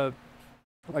use the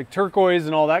like turquoise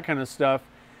and all that kind of stuff.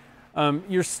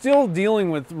 You're still dealing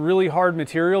with really hard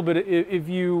material, but if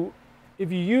you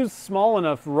use small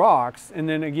enough rocks and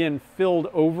then again filled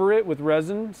over it with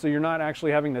resin, so you're not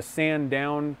actually having to sand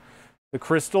down the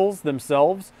crystals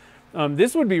themselves,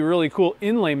 this would be really cool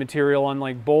inlay material on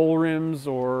like bowl rims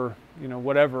or, you know,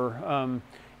 whatever.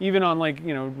 Even on like,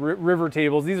 you know, river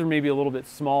tables. These are maybe a little bit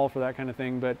small for that kind of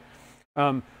thing, but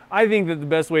I think that the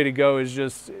best way to go is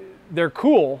just, they're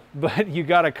cool, but you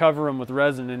got to cover them with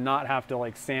resin and not have to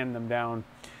like sand them down.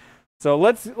 So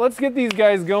let's get these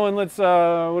guys going. Let's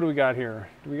what do we got here?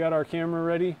 Do we got our camera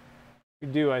ready? We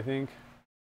do, I think.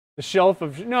 The shelf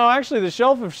of, no, actually the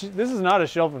shelf of, this is not a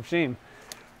shelf of shame.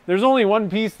 There's only one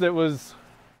piece that was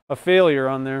a failure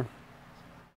on there.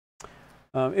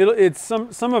 It's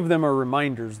some of them are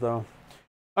reminders though.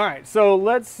 All right, so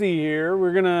let's see here.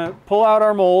 We're gonna pull out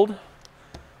our mold.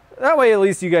 That way at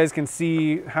least you guys can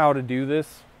see how to do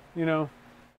this, you know,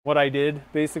 what I did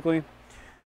basically.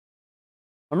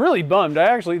 I'm really bummed. I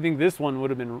actually think this one would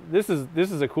have been, this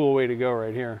is a cool way to go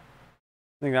right here.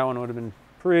 I think that one would have been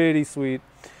pretty sweet.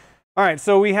 All right,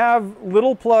 so we have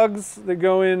little plugs that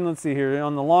go in, let's see here,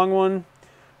 on the long one,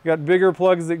 we got bigger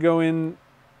plugs that go in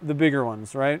the bigger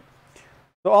ones, right?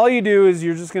 So all you do is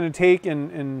you're just going to take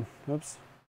and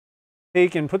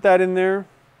put that in there.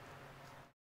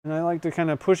 And I like to kind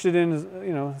of push it in,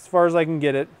 you know, as far as I can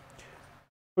get it.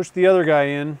 Push the other guy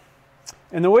in.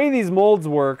 And the way these molds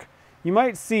work, you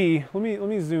might see, let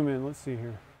me zoom in. Let's see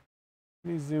here.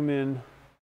 Let me zoom in.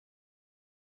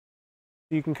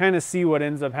 You can kind of see what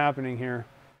ends up happening here.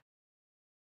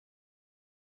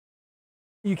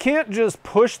 You can't just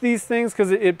push these things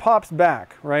because it pops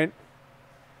back, right?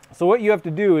 So what you have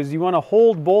to do is you want to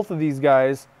hold both of these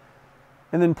guys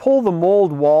and then pull the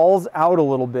mold walls out a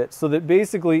little bit so that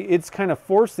basically it's kind of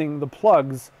forcing the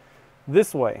plugs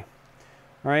this way.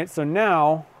 All right, so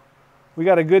now we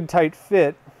got a good tight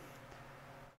fit.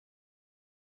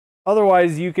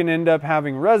 Otherwise, you can end up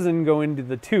having resin go into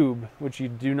the tube, which you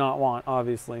do not want,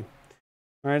 obviously.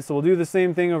 All right, so we'll do the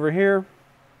same thing over here.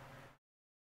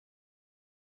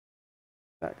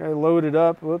 That guy loaded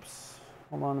up. Whoops,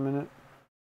 hold on a minute.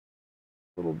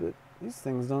 little bit, these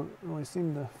things don't really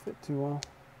seem to fit too well.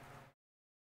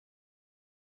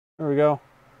 There we go.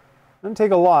 Doesn't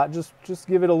take a lot, just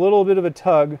give it a little bit of a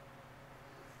tug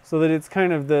so that it's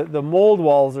kind of, the mold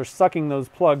walls are sucking those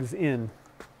plugs in.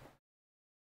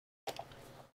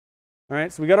 All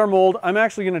right, so we got our mold. I'm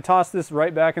actually going to toss this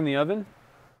right back in the oven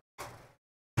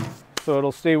so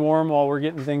it'll stay warm while we're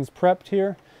getting things prepped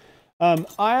here.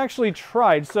 I actually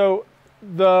tried, so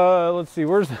let's see,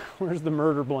 where's the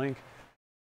murder blank?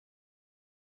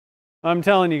 I'm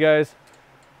telling you guys,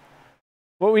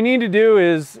 what we need to do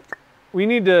is we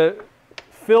need to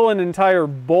fill an entire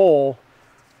bowl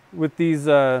with these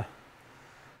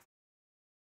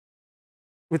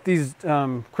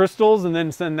crystals and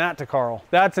then send that to Carl.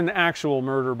 That's an actual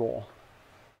murder bowl.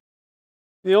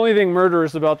 The only thing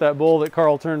murderous about that bowl that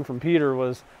Carl turned from Peter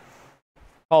was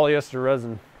polyester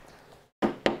resin.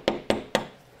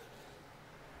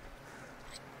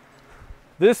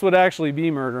 This would actually be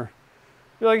murder.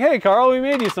 You're like, hey Carl, we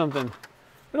made you something.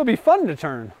 It'll be fun to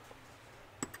turn.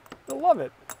 You'll love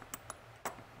it.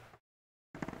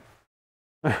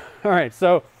 All right,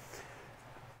 so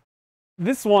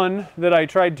this one that I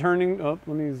tried turning, oh,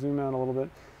 let me zoom out a little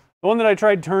bit. The one that I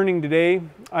tried turning today,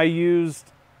 I used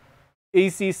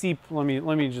ACC, let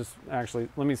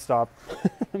me stop.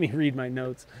 Let me read my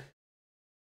notes.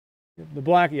 The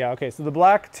black, yeah, okay, so the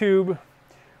black tube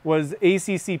was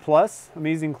ACC Plus,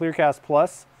 Amazing Clearcast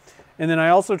Plus. And then I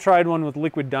also tried one with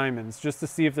liquid diamonds just to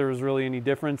see if there was really any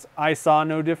difference. I saw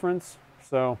no difference,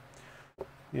 so,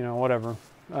 you know, whatever.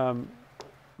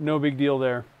 No big deal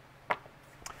there.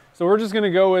 So we're just going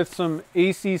to go with some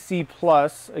ACC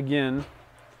Plus again.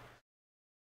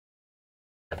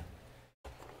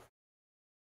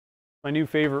 My new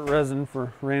favorite resin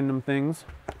for random things.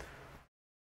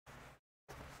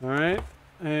 All right,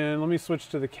 and let me switch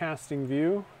to the casting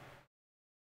view.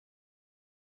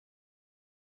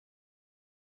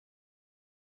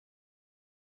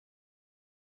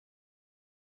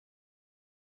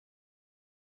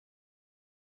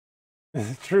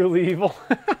 Is it truly evil?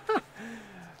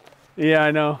 Yeah,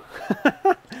 I know.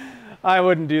 I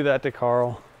wouldn't do that to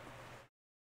Carl.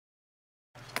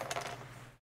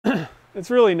 It's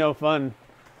really no fun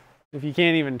if you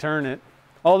can't even turn it.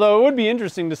 Although it would be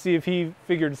interesting to see if he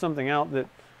figured something out that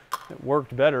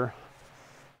worked better.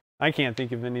 I can't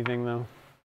think of anything though.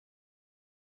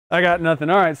 I got nothing.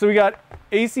 All right, so we got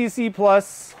ACC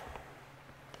Plus.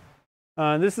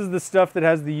 This is the stuff that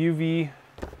has the UV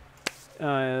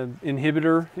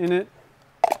inhibitor in it.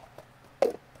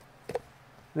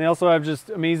 They also have just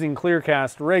Amazing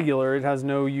Clearcast regular. It has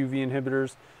no UV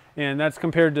inhibitors, and that's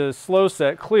compared to Slow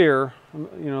Set Clear,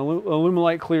 you know,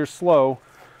 Alumilite Clear Slow.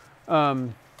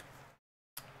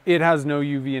 It has no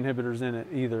UV inhibitors in it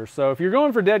either. So if you're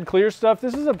going for dead clear stuff,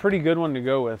 this is a pretty good one to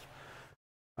go with,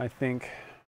 I think.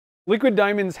 Liquid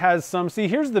Diamonds has some. See,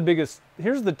 here's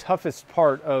the toughest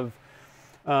part of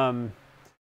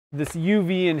this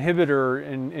UV inhibitor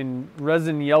and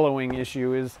resin yellowing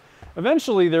issue is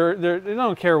eventually they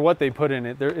don't care what they put in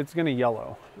it, it's going to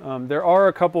yellow. There are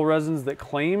a couple resins that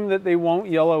claim that they won't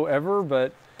yellow ever,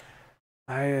 but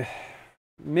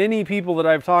many people that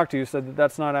I've talked to said that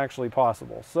that's not actually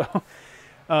possible. So,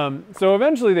 so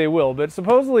eventually they will, but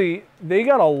supposedly they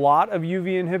got a lot of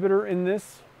UV inhibitor in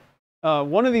this.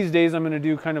 One of these days I'm going to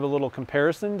do kind of a little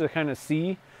comparison to kind of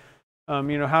see,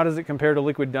 you know, how does it compare to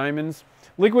Liquid Diamonds.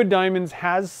 Liquid Diamonds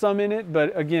has some in it,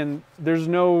 but again, there's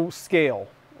no scale.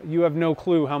 You have no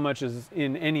clue how much is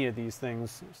in any of these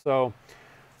things. So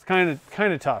it's kind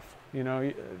of tough, you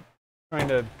know, trying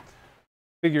to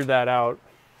figure that out.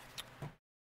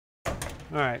 All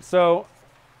right, so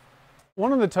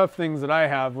one of the tough things that I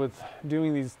have with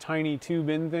doing these tiny tube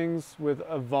in things with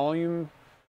a volume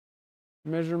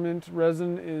measurement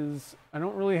resin is I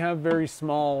don't really have very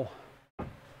small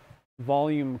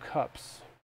volume cups.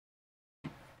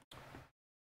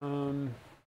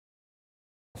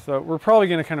 So we're probably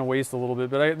going to kind of waste a little bit,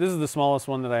 but this is the smallest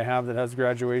one that I have that has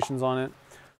graduations on it.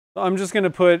 So I'm just going to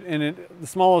put in it, the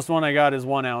smallest one I got is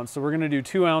 1 ounce. So we're going to do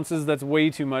 2 ounces. That's way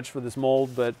too much for this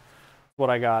mold, but what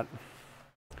I got.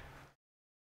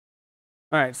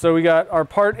 All right, so we got our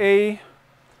part A.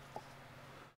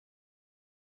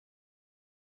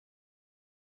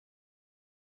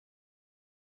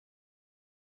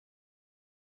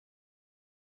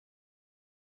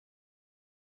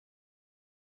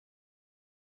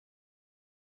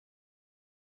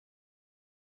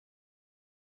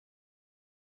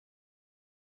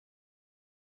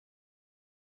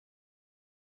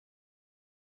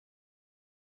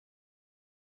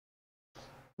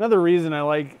 Another reason I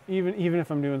like, even if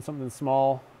I'm doing something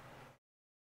small,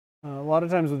 a lot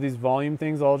of times with these volume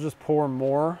things, I'll just pour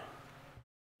more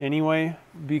anyway,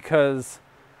 because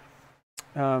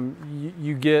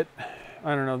you get,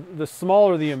 I don't know, the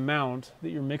smaller the amount that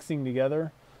you're mixing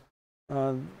together,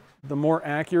 the more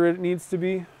accurate it needs to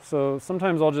be. So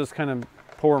sometimes I'll just kind of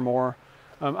pour more.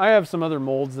 I have some other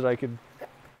molds that I could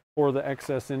pour the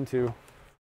excess into.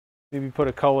 Maybe put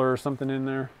a color or something in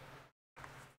there.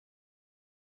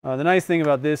 The nice thing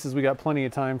about this is we got plenty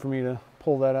of time for me to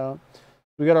pull that out.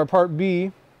 We got our part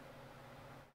B.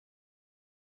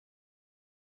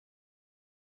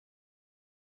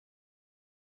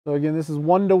 So again, this is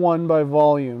 1:1 by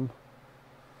volume.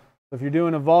 So if you're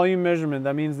doing a volume measurement,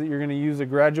 that means that you're going to use a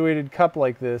graduated cup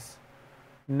like this,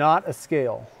 not a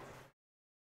scale.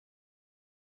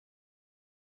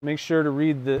 Make sure to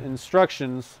read the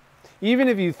instructions. Even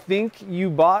if you think you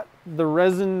bought the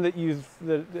resin that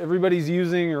everybody's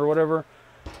using or whatever,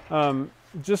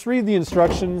 just read the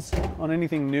instructions on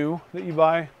anything new that you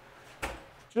buy,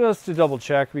 just to double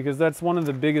check, because that's one of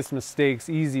the biggest mistakes,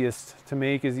 easiest to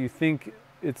make, is you think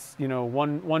it's, you know,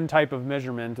 one type of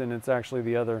measurement and it's actually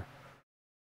the other.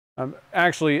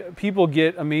 Actually, people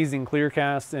get Amazing Clear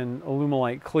Cast and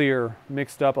Alumilite Clear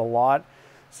mixed up a lot.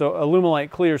 So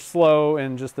Alumilite Clear Slow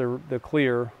and just the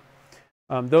clear,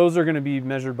 those are going to be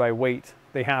measured by weight.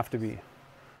 They have to be.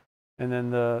 And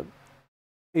then the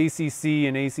ACC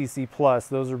and ACC Plus,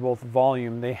 those are both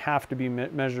volume. They have to be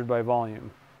measured by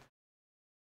volume.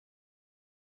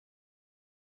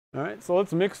 All right, so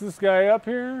let's mix this guy up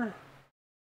here.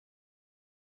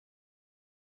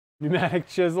 Pneumatic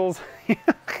chisels.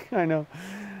 I know.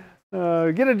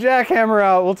 Get a jackhammer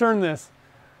out. We'll turn this.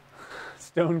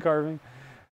 Stone carving.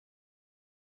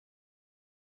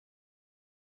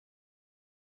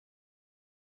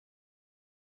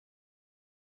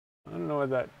 I don't know what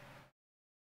that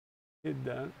did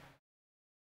that.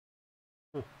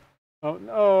 Huh. Oh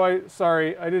no,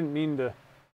 sorry, I didn't mean to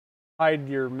hide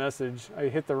your message. I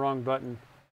hit the wrong button.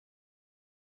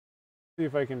 See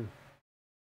if I can.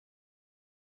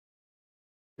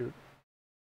 Shoot.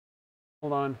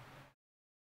 Hold on.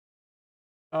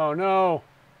 Oh no.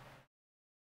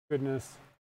 Goodness.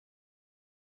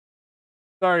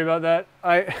 Sorry about that.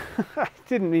 I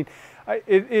didn't mean.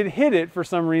 It hit it for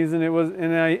some reason. It was,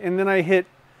 and then I hit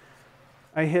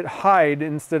hide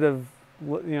instead of,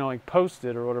 you know, like post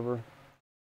it or whatever.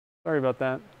 Sorry about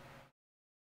that.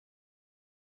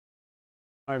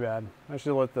 My bad. I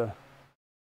should let the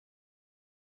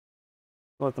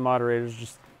moderators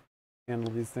just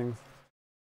handle these things.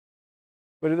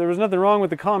 But there was nothing wrong with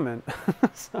the comment.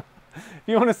 So, if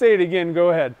you want to say it again,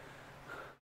 go ahead.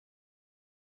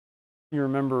 You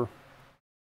remember.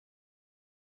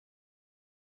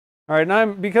 All right, now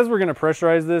because we're going to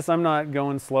pressurize this, I'm not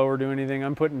going slow or do anything.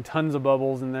 I'm putting tons of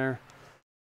bubbles in there.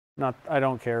 I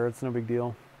don't care. It's no big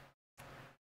deal.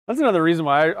 That's another reason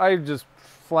why I just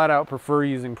flat out prefer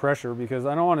using pressure, because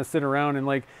I don't want to sit around and,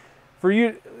 like, for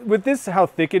you with this, how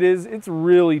thick it is, it's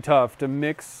really tough to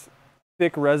mix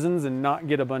thick resins and not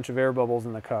get a bunch of air bubbles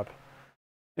in the cup.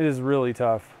 It is really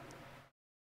tough.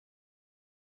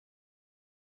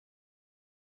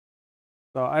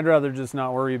 So I'd rather just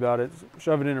not worry about it.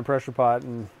 Shove it in a pressure pot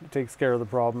and it takes care of the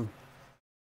problem.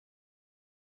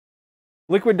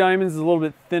 Liquid diamonds is a little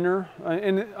bit thinner.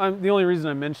 And the only reason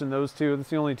I mentioned those two, that's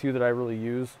the only two that I really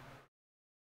use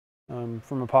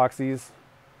from epoxies.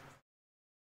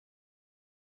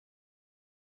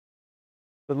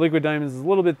 But liquid diamonds is a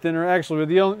little bit thinner. Actually,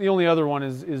 the only other one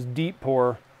is deep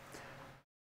pour.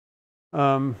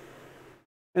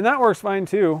 And that works fine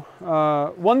too.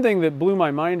 One thing that blew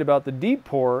my mind about the deep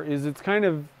pour is it's kind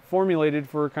of formulated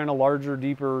for kind of larger,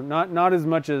 deeper, not as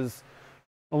much as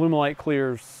Alumilite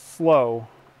Clear Slow.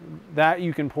 That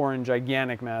you can pour in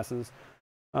gigantic masses.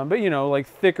 But you know, like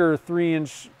thicker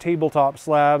 3-inch tabletop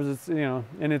slabs, it's, you know,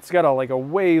 and it's got a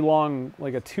way long,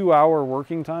 like a 2-hour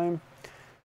working time.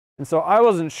 And so I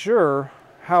wasn't sure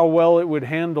how well it would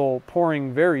handle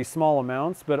pouring very small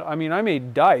amounts, but I mean, I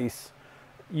made dice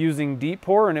using deep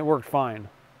pour and it worked fine.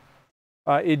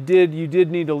 You did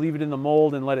need to leave it in the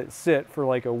mold and let it sit for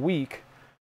like a week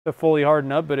to fully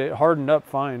harden up, but it hardened up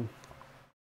fine.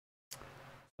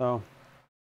 So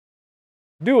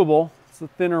doable. It's a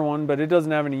thinner one, but it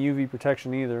doesn't have any UV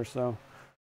protection either, so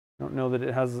I don't know that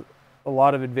it has a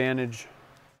lot of advantage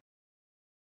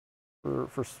for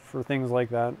things like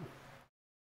that. I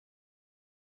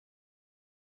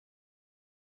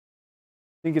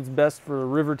think it's best for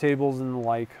river tables and the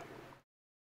like.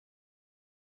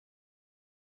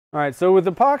 All right, so with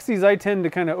epoxies, I tend to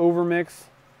kind of overmix.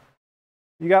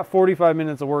 You got 45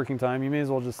 minutes of working time. You may as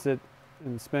well just sit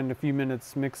and spend a few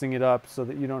minutes mixing it up so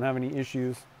that you don't have any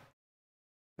issues.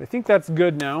 I think that's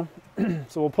good now.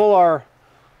 So we'll pull our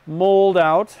mold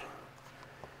out.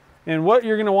 And what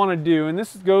you're going to want to do, and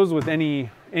this goes with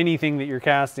anything that you're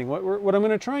casting, what I'm going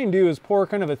to try and do is pour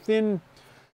kind of a thin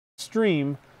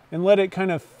stream and let it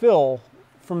kind of fill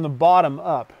from the bottom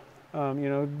up. You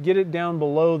know, get it down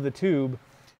below the tube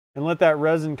and let that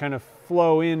resin kind of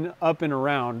flow in, up and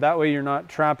around. That way you're not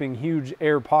trapping huge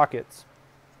air pockets.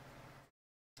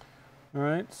 All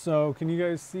right, so can you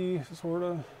guys see sort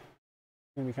of?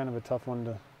 It's going to be kind of a tough one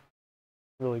to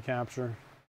really capture.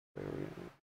 There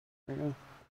we go.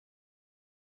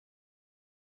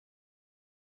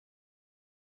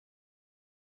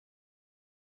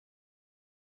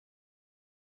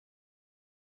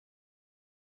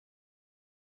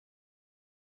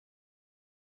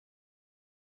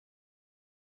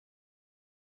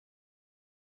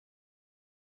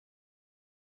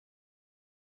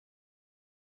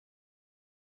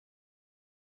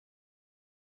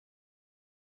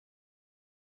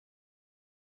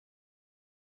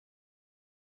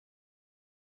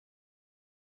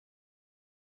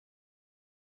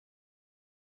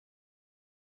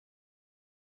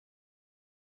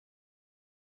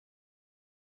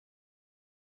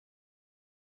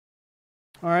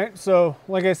 All right, so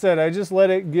like I said, I just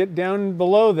let it get down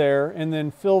below there and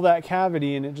then fill that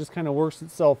cavity, and it just kind of works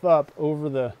itself up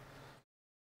over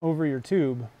your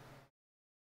tube.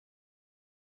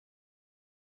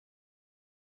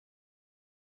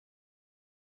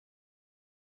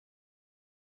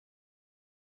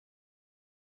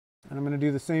 And I'm going to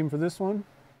do the same for this one.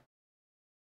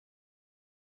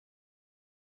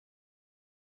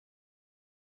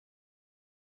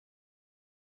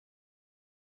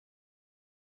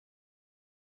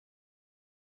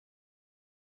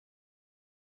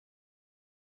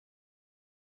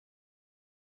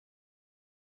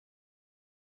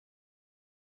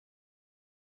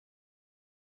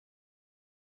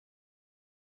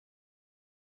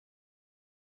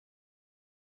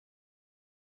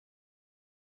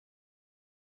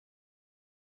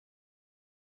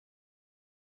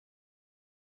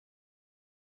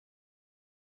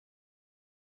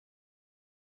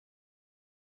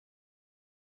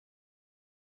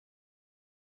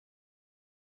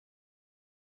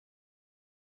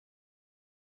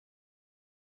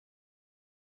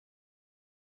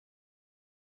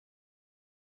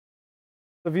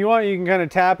 If you want, you can kind of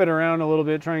tap it around a little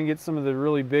bit, try and get some of the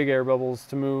really big air bubbles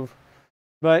to move.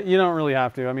 But you don't really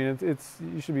have to. I mean,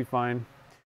 you should be fine.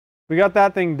 We got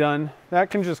that thing done.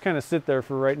 That can just kind of sit there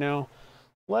for right now.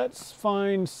 Let's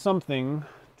find something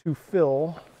to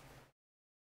fill.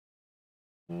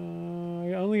 I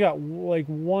only got like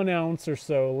 1 ounce or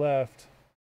so left.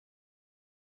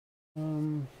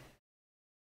 Trying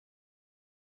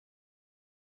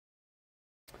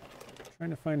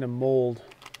to find a mold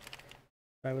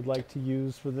I would like to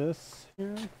use for this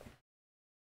here.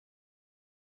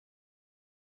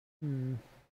 What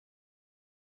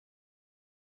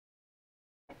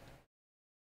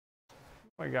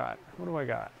do I got? What do I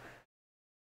got?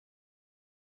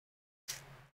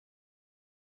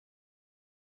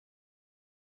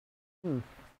 I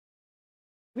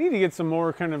need to get some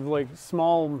more kind of like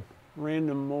small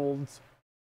random molds.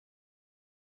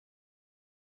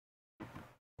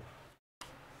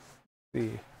 Let's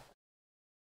see.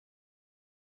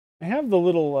 I have the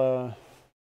little, I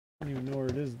don't even know where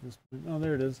it is at this point. Oh,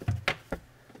 there it is.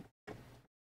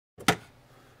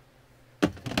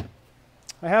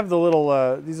 I have the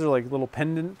little, these are like little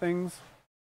pendant things.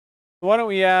 Why don't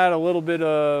we add a little bit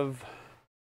of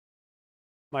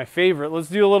my favorite. Let's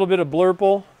do a little bit of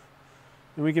blurple,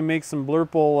 and we can make some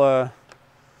blurple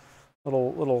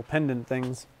little pendant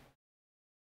things.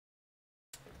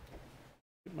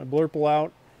 Get my blurple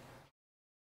out.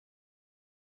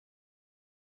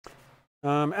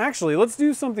 Actually, let's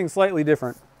do something slightly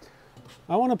different.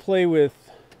 I want to play with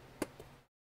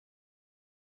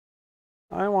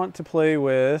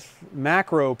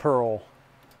macro pearl.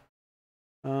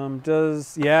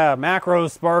 Yeah, macro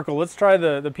sparkle. Let's try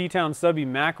the P-Town Subby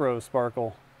macro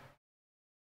sparkle.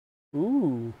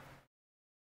 Ooh.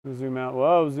 Zoom out.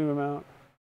 Whoa, zoom out.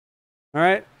 All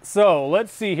right, so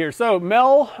let's see here. So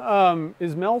Mel,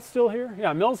 is Mel still here?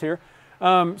 Yeah, Mel's here.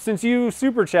 Since you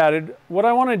super chatted, what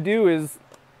I want to do is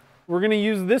we're going to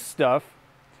use this stuff,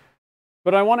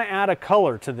 but I want to add a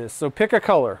color to this. So pick a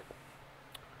color.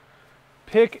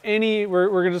 Pick any,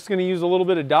 we're just going to use a little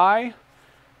bit of dye,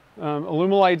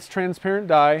 Alumilite's transparent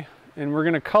dye, and we're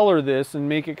going to color this and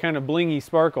make it kind of blingy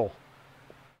sparkle.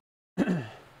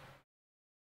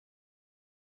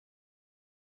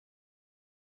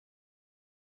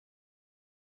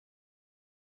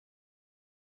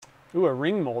 Ooh, a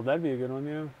ring mold, that'd be a good one,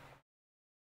 yeah.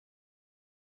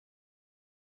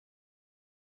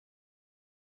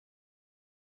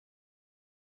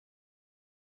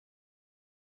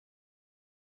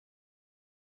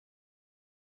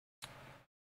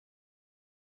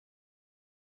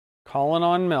 Calling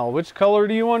on Mel. Which color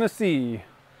do you want to see?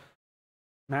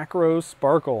 Macro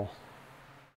sparkle.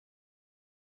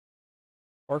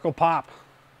 Sparkle pop.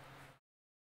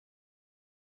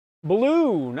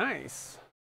 Blue, nice.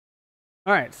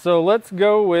 All right, so let's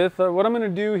go with, what I'm gonna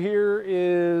do here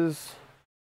is,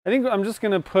 I think I'm just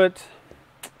gonna put,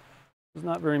 there's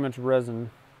not very much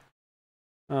resin.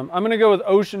 I'm gonna go with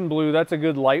ocean blue. That's a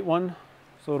good light one,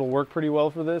 so it'll work pretty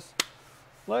well for this.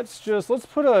 Let's start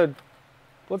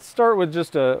with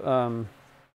just a,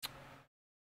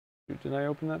 did I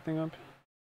open that thing up?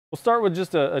 We'll start with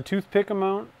just a toothpick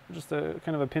amount, just a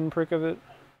kind of a pinprick of it.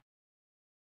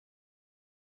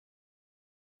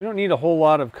 We don't need a whole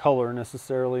lot of color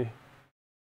necessarily.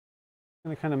 I'm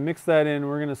gonna kind of mix that in.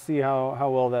 We're gonna see how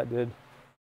well that did.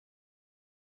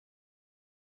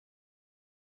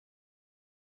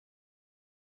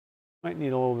 Might need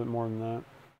a little bit more than that.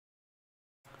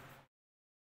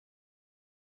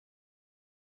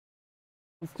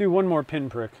 Let's do one more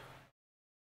pinprick.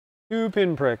 2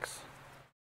 pinpricks.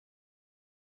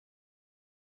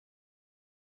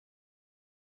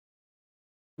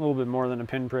 A little bit more than a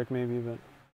pinprick maybe, but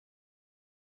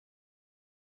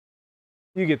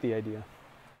you get the idea.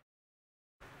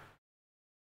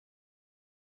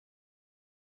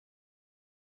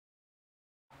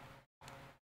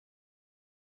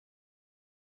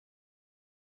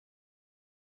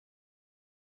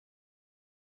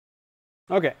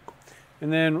 Okay,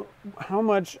 and then how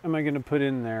much am I going to put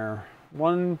in there?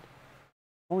 Only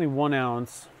 1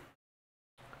 ounce.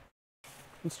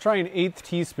 Let's try an 1/8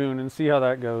 teaspoon and see how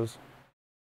that goes.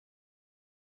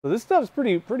 So this stuff's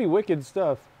pretty wicked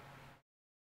stuff.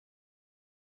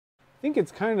 I think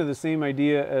it's kind of the same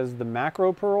idea as the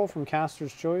macro pearl from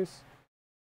Caster's Choice.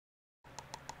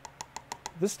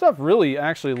 This stuff really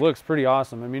actually looks pretty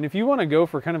awesome. I mean, if you want to go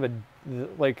for kind of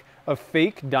a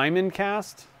fake diamond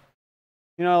cast,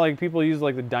 you know, like people use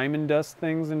like the diamond dust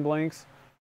things in blanks.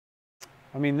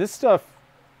 I mean, this stuff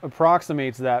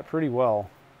approximates that pretty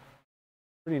well.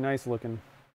 Pretty nice looking.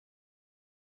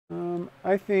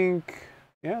 I think,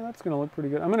 yeah, that's gonna look pretty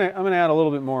good. I'm gonna add a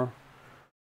little bit more.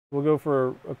 We'll go for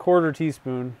a 1/4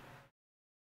 teaspoon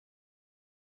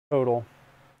total.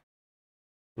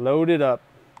 Load it up.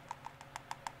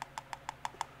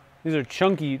 These are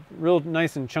chunky, real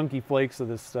nice and chunky flakes of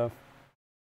this stuff.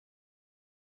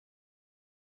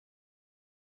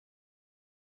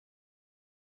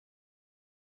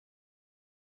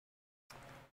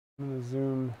 I'm gonna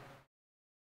zoom.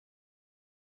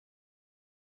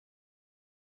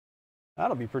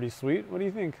 That'll be pretty sweet. What do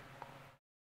you think?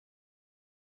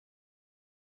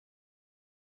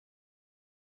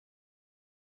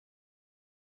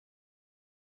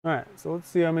 All right, so let's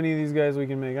see how many of these guys we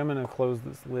can make. I'm gonna close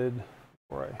this lid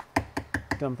before I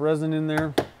dump resin in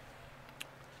there.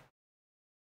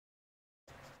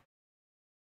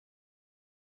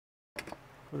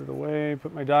 Put it away,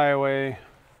 put my dye away.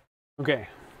 Okay,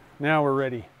 now we're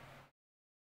ready.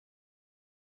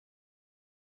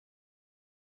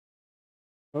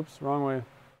 Oops, wrong way.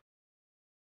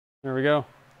 There we go.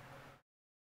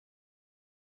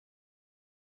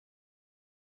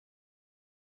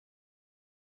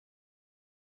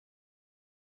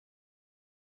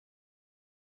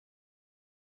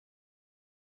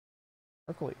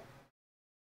 Sparkly.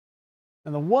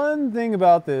 And the one thing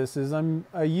about this is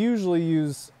I usually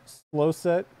use slow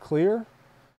set clear,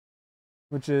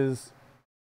 which is,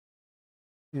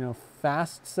 you know,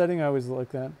 fast setting. I always like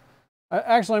that.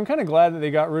 Actually, I'm kind of glad that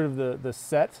they got rid of the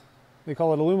set. They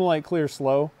call it Alumilite Clear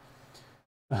Slow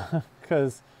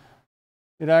because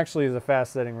it actually is a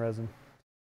fast setting resin.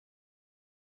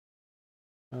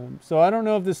 So I don't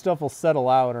know if this stuff will settle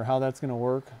out or how that's going to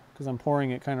work because I'm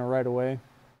pouring it kind of right away.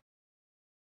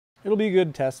 It'll be a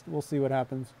good test. We'll see what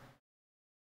happens.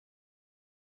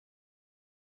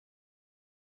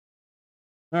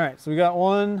 All right, so we got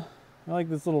one. I like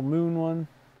this little moon one.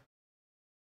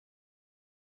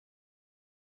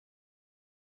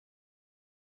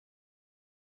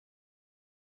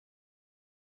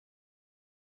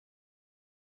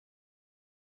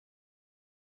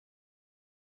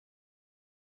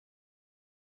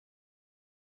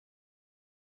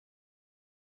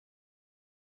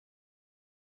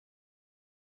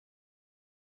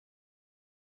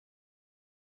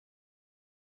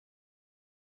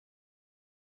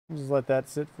 Just let that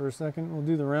sit for a second. We'll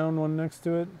do the round one next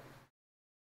to it.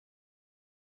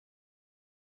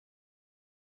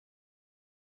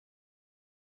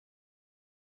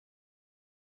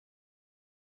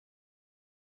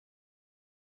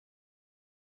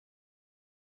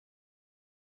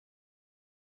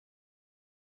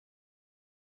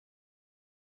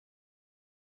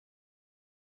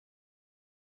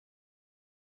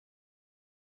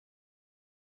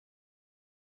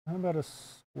 How about a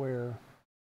square?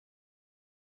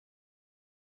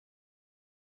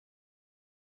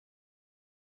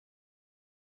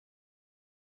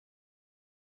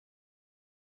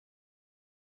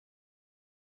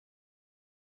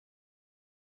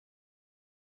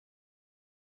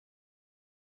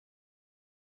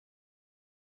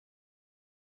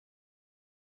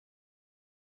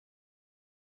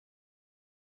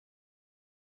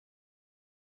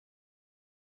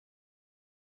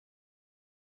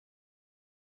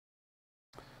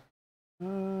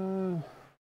 Let's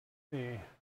see.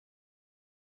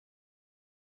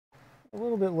 A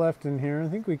little bit left in here. I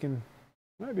think we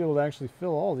might be able to actually fill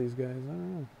all these guys. I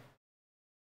don't know.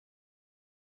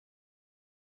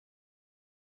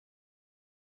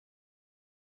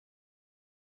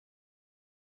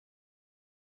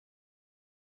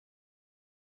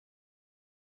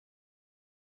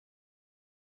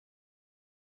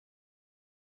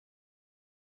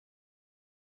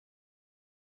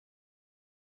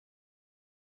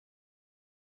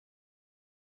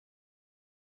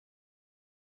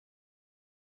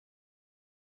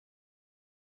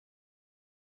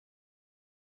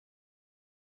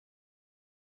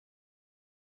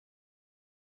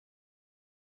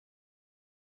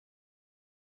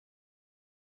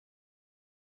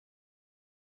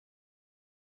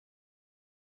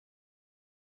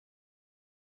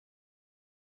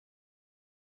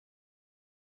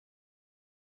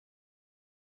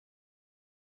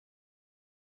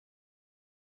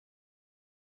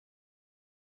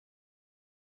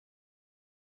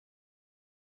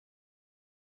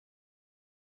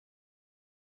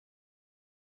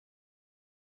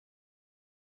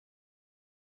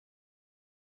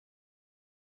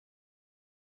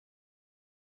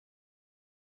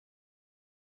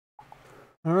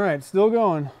 All right, still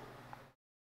going.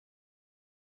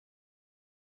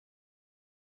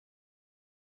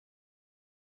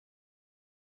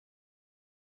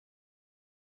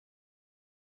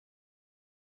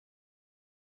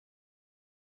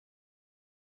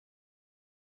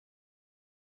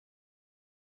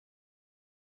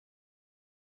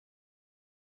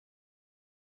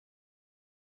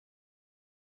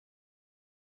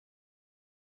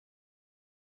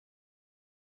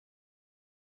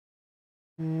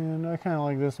 And I kind of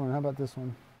like this one. How about this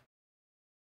one?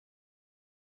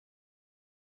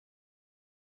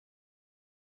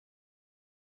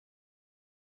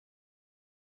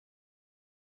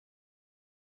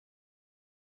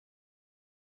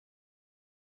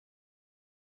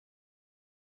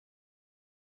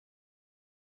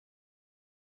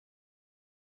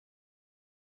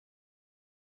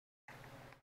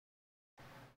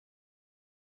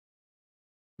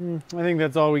 I think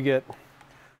that's all we get.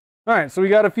 All right, so we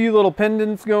got a few little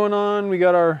pendants going on. We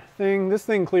got our thing. This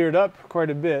thing cleared up quite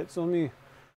a bit. So let me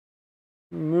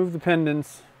move the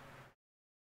pendants.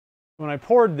 When I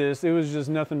poured this, it was just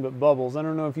nothing but bubbles. I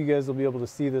don't know if you guys will be able to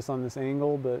see this on this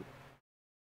angle, but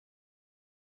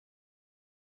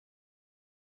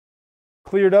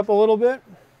cleared up a little bit.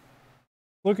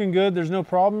 Looking good. There's no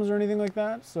problems or anything like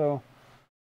that. So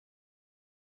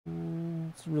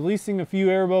it's releasing a few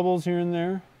air bubbles here and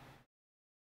there.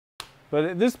 But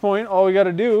at this point, all we got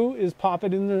to do is pop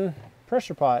it in the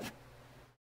pressure pot.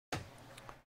 So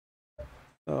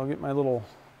I'll get my little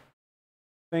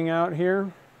thing out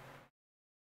here.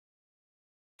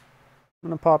 I'm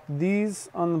going to pop these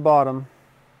on the bottom.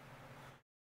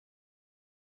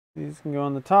 These can go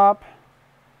on the top.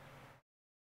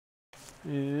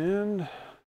 And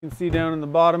you can see down in the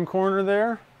bottom corner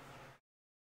there.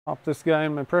 Pop this guy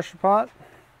in my pressure pot.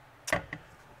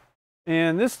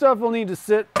 And this stuff will need to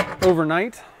sit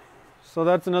overnight. So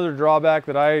that's another drawback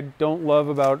that I don't love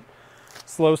about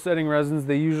slow setting resins.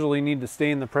 They usually need to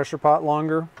stay in the pressure pot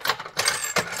longer.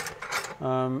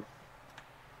 On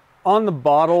the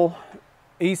bottle,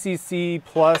 ACC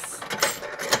plus,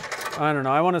 I don't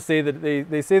know, I want to say that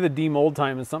they say the demold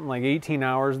time is something like 18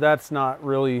 hours. That's not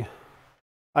really,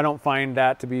 I don't find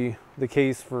that to be the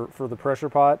case for the pressure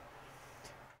pot.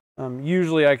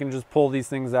 Usually I can just pull these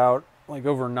things out like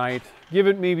overnight. Give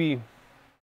it maybe,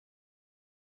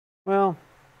 well,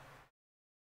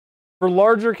 for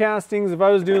larger castings, if I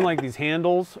was doing like these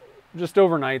handles, just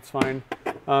overnight's fine.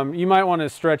 You might want to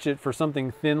stretch it for something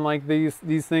thin like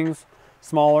these things,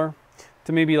 smaller,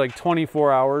 to maybe like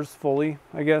 24 hours fully,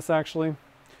 I guess, actually.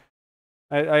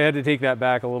 I had to take that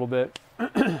back a little bit.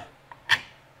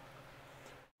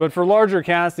 But for larger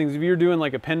castings, if you're doing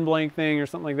like a pen blank thing or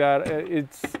something like that,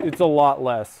 it's a lot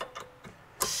less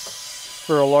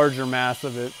for a larger mass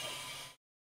of it.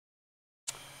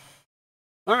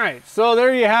 All right, so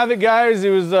there you have it, guys. It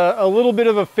was a little bit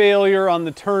of a failure on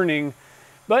the turning,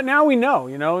 But now we know,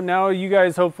 you know, now you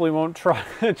guys hopefully won't try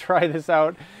try this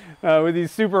out with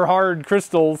these super hard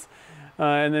crystals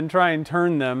and then try and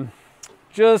turn them.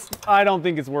 Just, I don't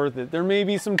think it's worth it. There may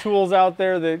be some tools out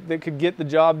there that could get the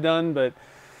job done, but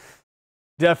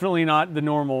definitely not the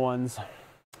normal ones.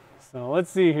 So let's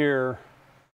see here.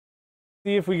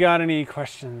 See if we got any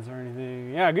questions or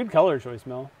anything. Yeah, good color choice,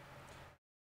 Mel.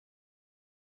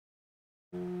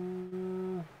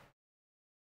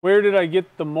 Where did I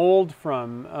get the mold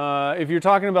from? If you're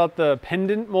talking about the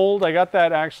pendant mold, I got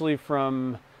that actually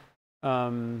from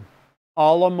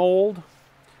Ala Mold.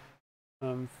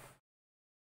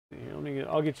 Here,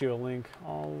 I'll get you a link.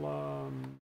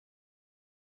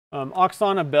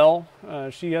 Oksana Bell,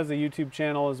 she has a YouTube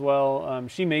channel as well.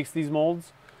 She makes these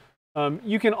molds.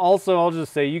 You can also, I'll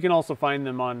just say, you can also find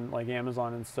them on like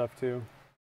Amazon and stuff too.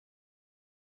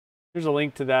 There's a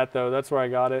link to that though. That's where I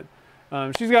got it.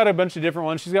 She's got a bunch of different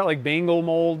ones. She's got like bangle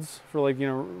molds for like, you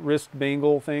know, wrist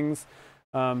bangle things,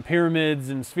 pyramids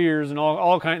and spheres and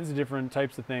all kinds of different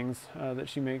types of things that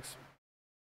she makes.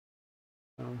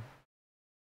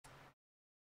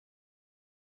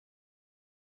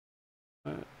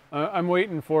 I'm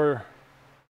waiting for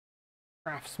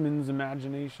craftsman's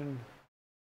imagination.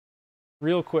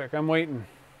 Real quick, I'm waiting.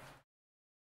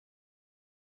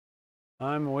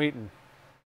 I'm waiting.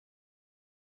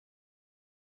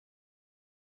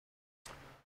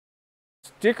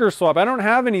 Sticker swap. I don't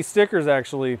have any stickers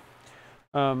actually.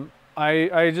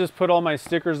 I just put all my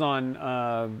stickers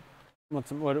on what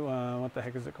the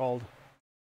heck is it called?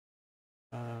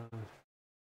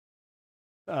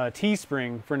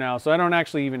 Teespring for now, so I don't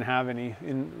actually even have any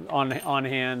on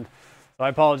hand. So I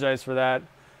apologize for that.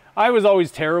 I was always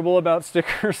terrible about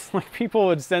stickers. Like people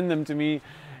would send them to me,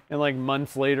 and like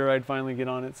months later, I'd finally get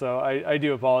on it. So I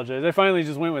do apologize. I finally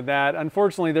just went with that.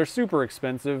 Unfortunately, they're super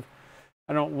expensive.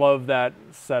 I don't love that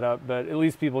setup, but at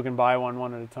least people can buy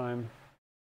one at a time.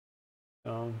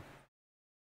 So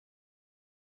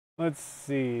let's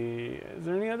see. Is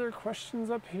there any other questions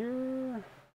up here?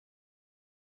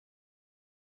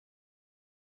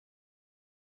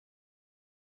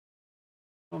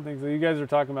 I don't think so. You guys are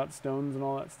talking about stones and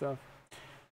all that stuff.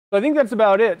 So I think that's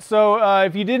about it. So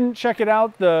if you didn't check it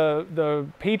out, the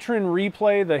patron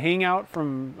replay, the hangout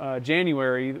from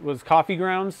January was coffee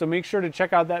grounds. So make sure to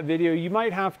check out that video. You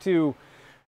might have to,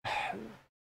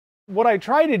 what I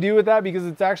try to do with that, because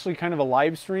it's actually kind of a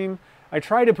live stream, I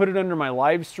try to put it under my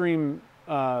live stream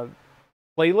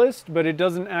playlist, but it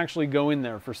doesn't actually go in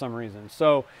there for some reason.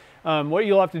 So what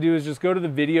you'll have to do is just go to the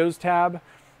videos tab,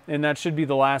 and that should be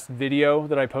the last video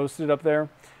that I posted up there.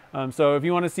 So if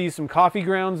you want to see some coffee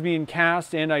grounds being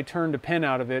cast and I turned a pen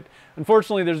out of it,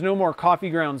 unfortunately there's no more coffee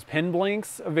grounds pen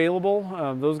blanks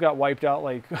available. Those got wiped out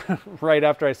like right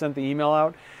after I sent the email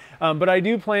out. But I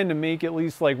do plan to make at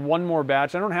least like one more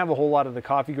batch. I don't have a whole lot of the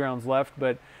coffee grounds left,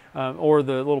 but or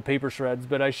the little paper shreds,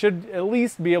 but I should at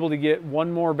least be able to get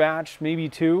one more batch, maybe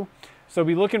two. So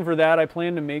be looking for that. I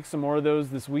plan to make some more of those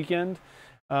this weekend.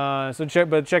 So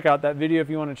check out that video if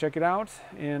you want to check it out.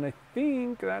 And I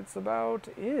think that's about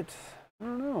it. I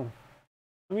don't know.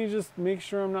 Let me just make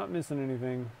sure I'm not missing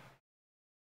anything.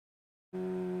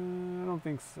 I don't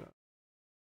think so.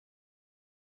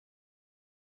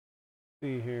 Let's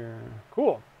see here.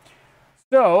 Cool.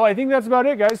 So I think that's about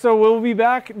it, guys. So we'll be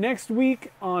back next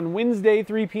week on Wednesday,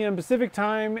 3 p.m. Pacific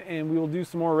time, and we will do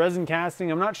some more resin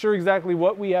casting. I'm not sure exactly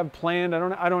what we have planned.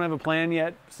 I don't have a plan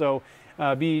yet. So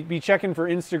be checking for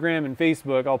Instagram and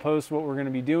Facebook. I'll post what we're going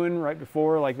to be doing right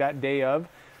before, like that day of.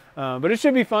 But it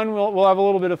should be fun. We'll have a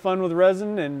little bit of fun with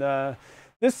resin, and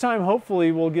this time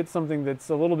hopefully we'll get something that's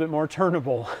a little bit more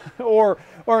turnable, or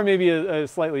maybe a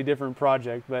slightly different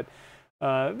project. But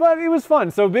it was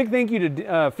fun. So big thank you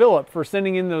to Philip for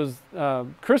sending in those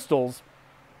crystals.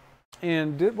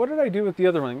 And what did I do with the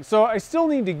other one? So I still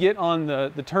need to get on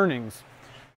the turnings.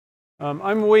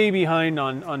 I'm way behind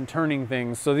on turning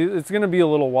things, so it's going to be a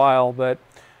little while, but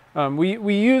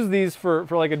we use these for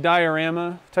like a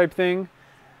diorama type thing,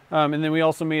 and then we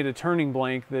also made a turning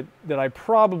blank that I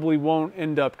probably won't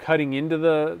end up cutting into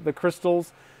the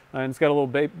crystals, and it's got a little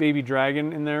baby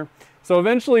dragon in there. So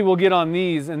eventually we'll get on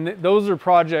these, and those are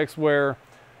projects where,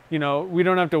 you know, we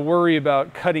don't have to worry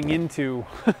about cutting into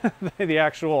the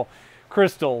actual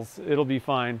crystals. It'll be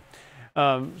fine.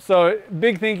 So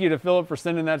big thank you to Philip for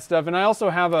sending that stuff. And I also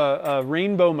have a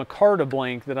rainbow micarta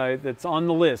blank that's on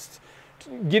the list.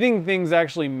 Getting things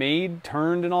actually made,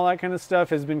 turned, and all that kind of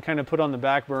stuff has been kind of put on the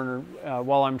back burner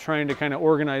while I'm trying to kind of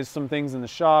organize some things in the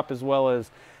shop, as well as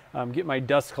get my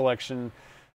dust collection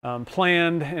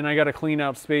planned. And I got to clean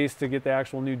out space to get the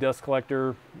actual new dust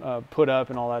collector put up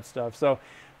and all that stuff. So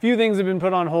few things have been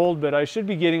put on hold, but I should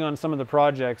be getting on some of the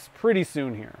projects pretty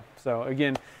soon here. So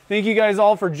again, thank you guys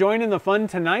all for joining the fun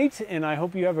tonight, and I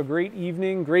hope you have a great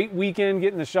evening, great weekend.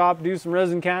 Get in the shop, do some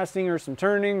resin casting or some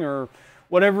turning or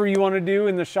whatever you want to do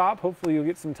in the shop. Hopefully you'll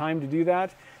get some time to do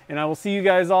that. And I will see you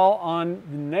guys all on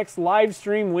the next live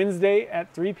stream Wednesday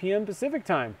at 3 p.m. Pacific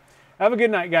time. Have a good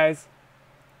night, guys.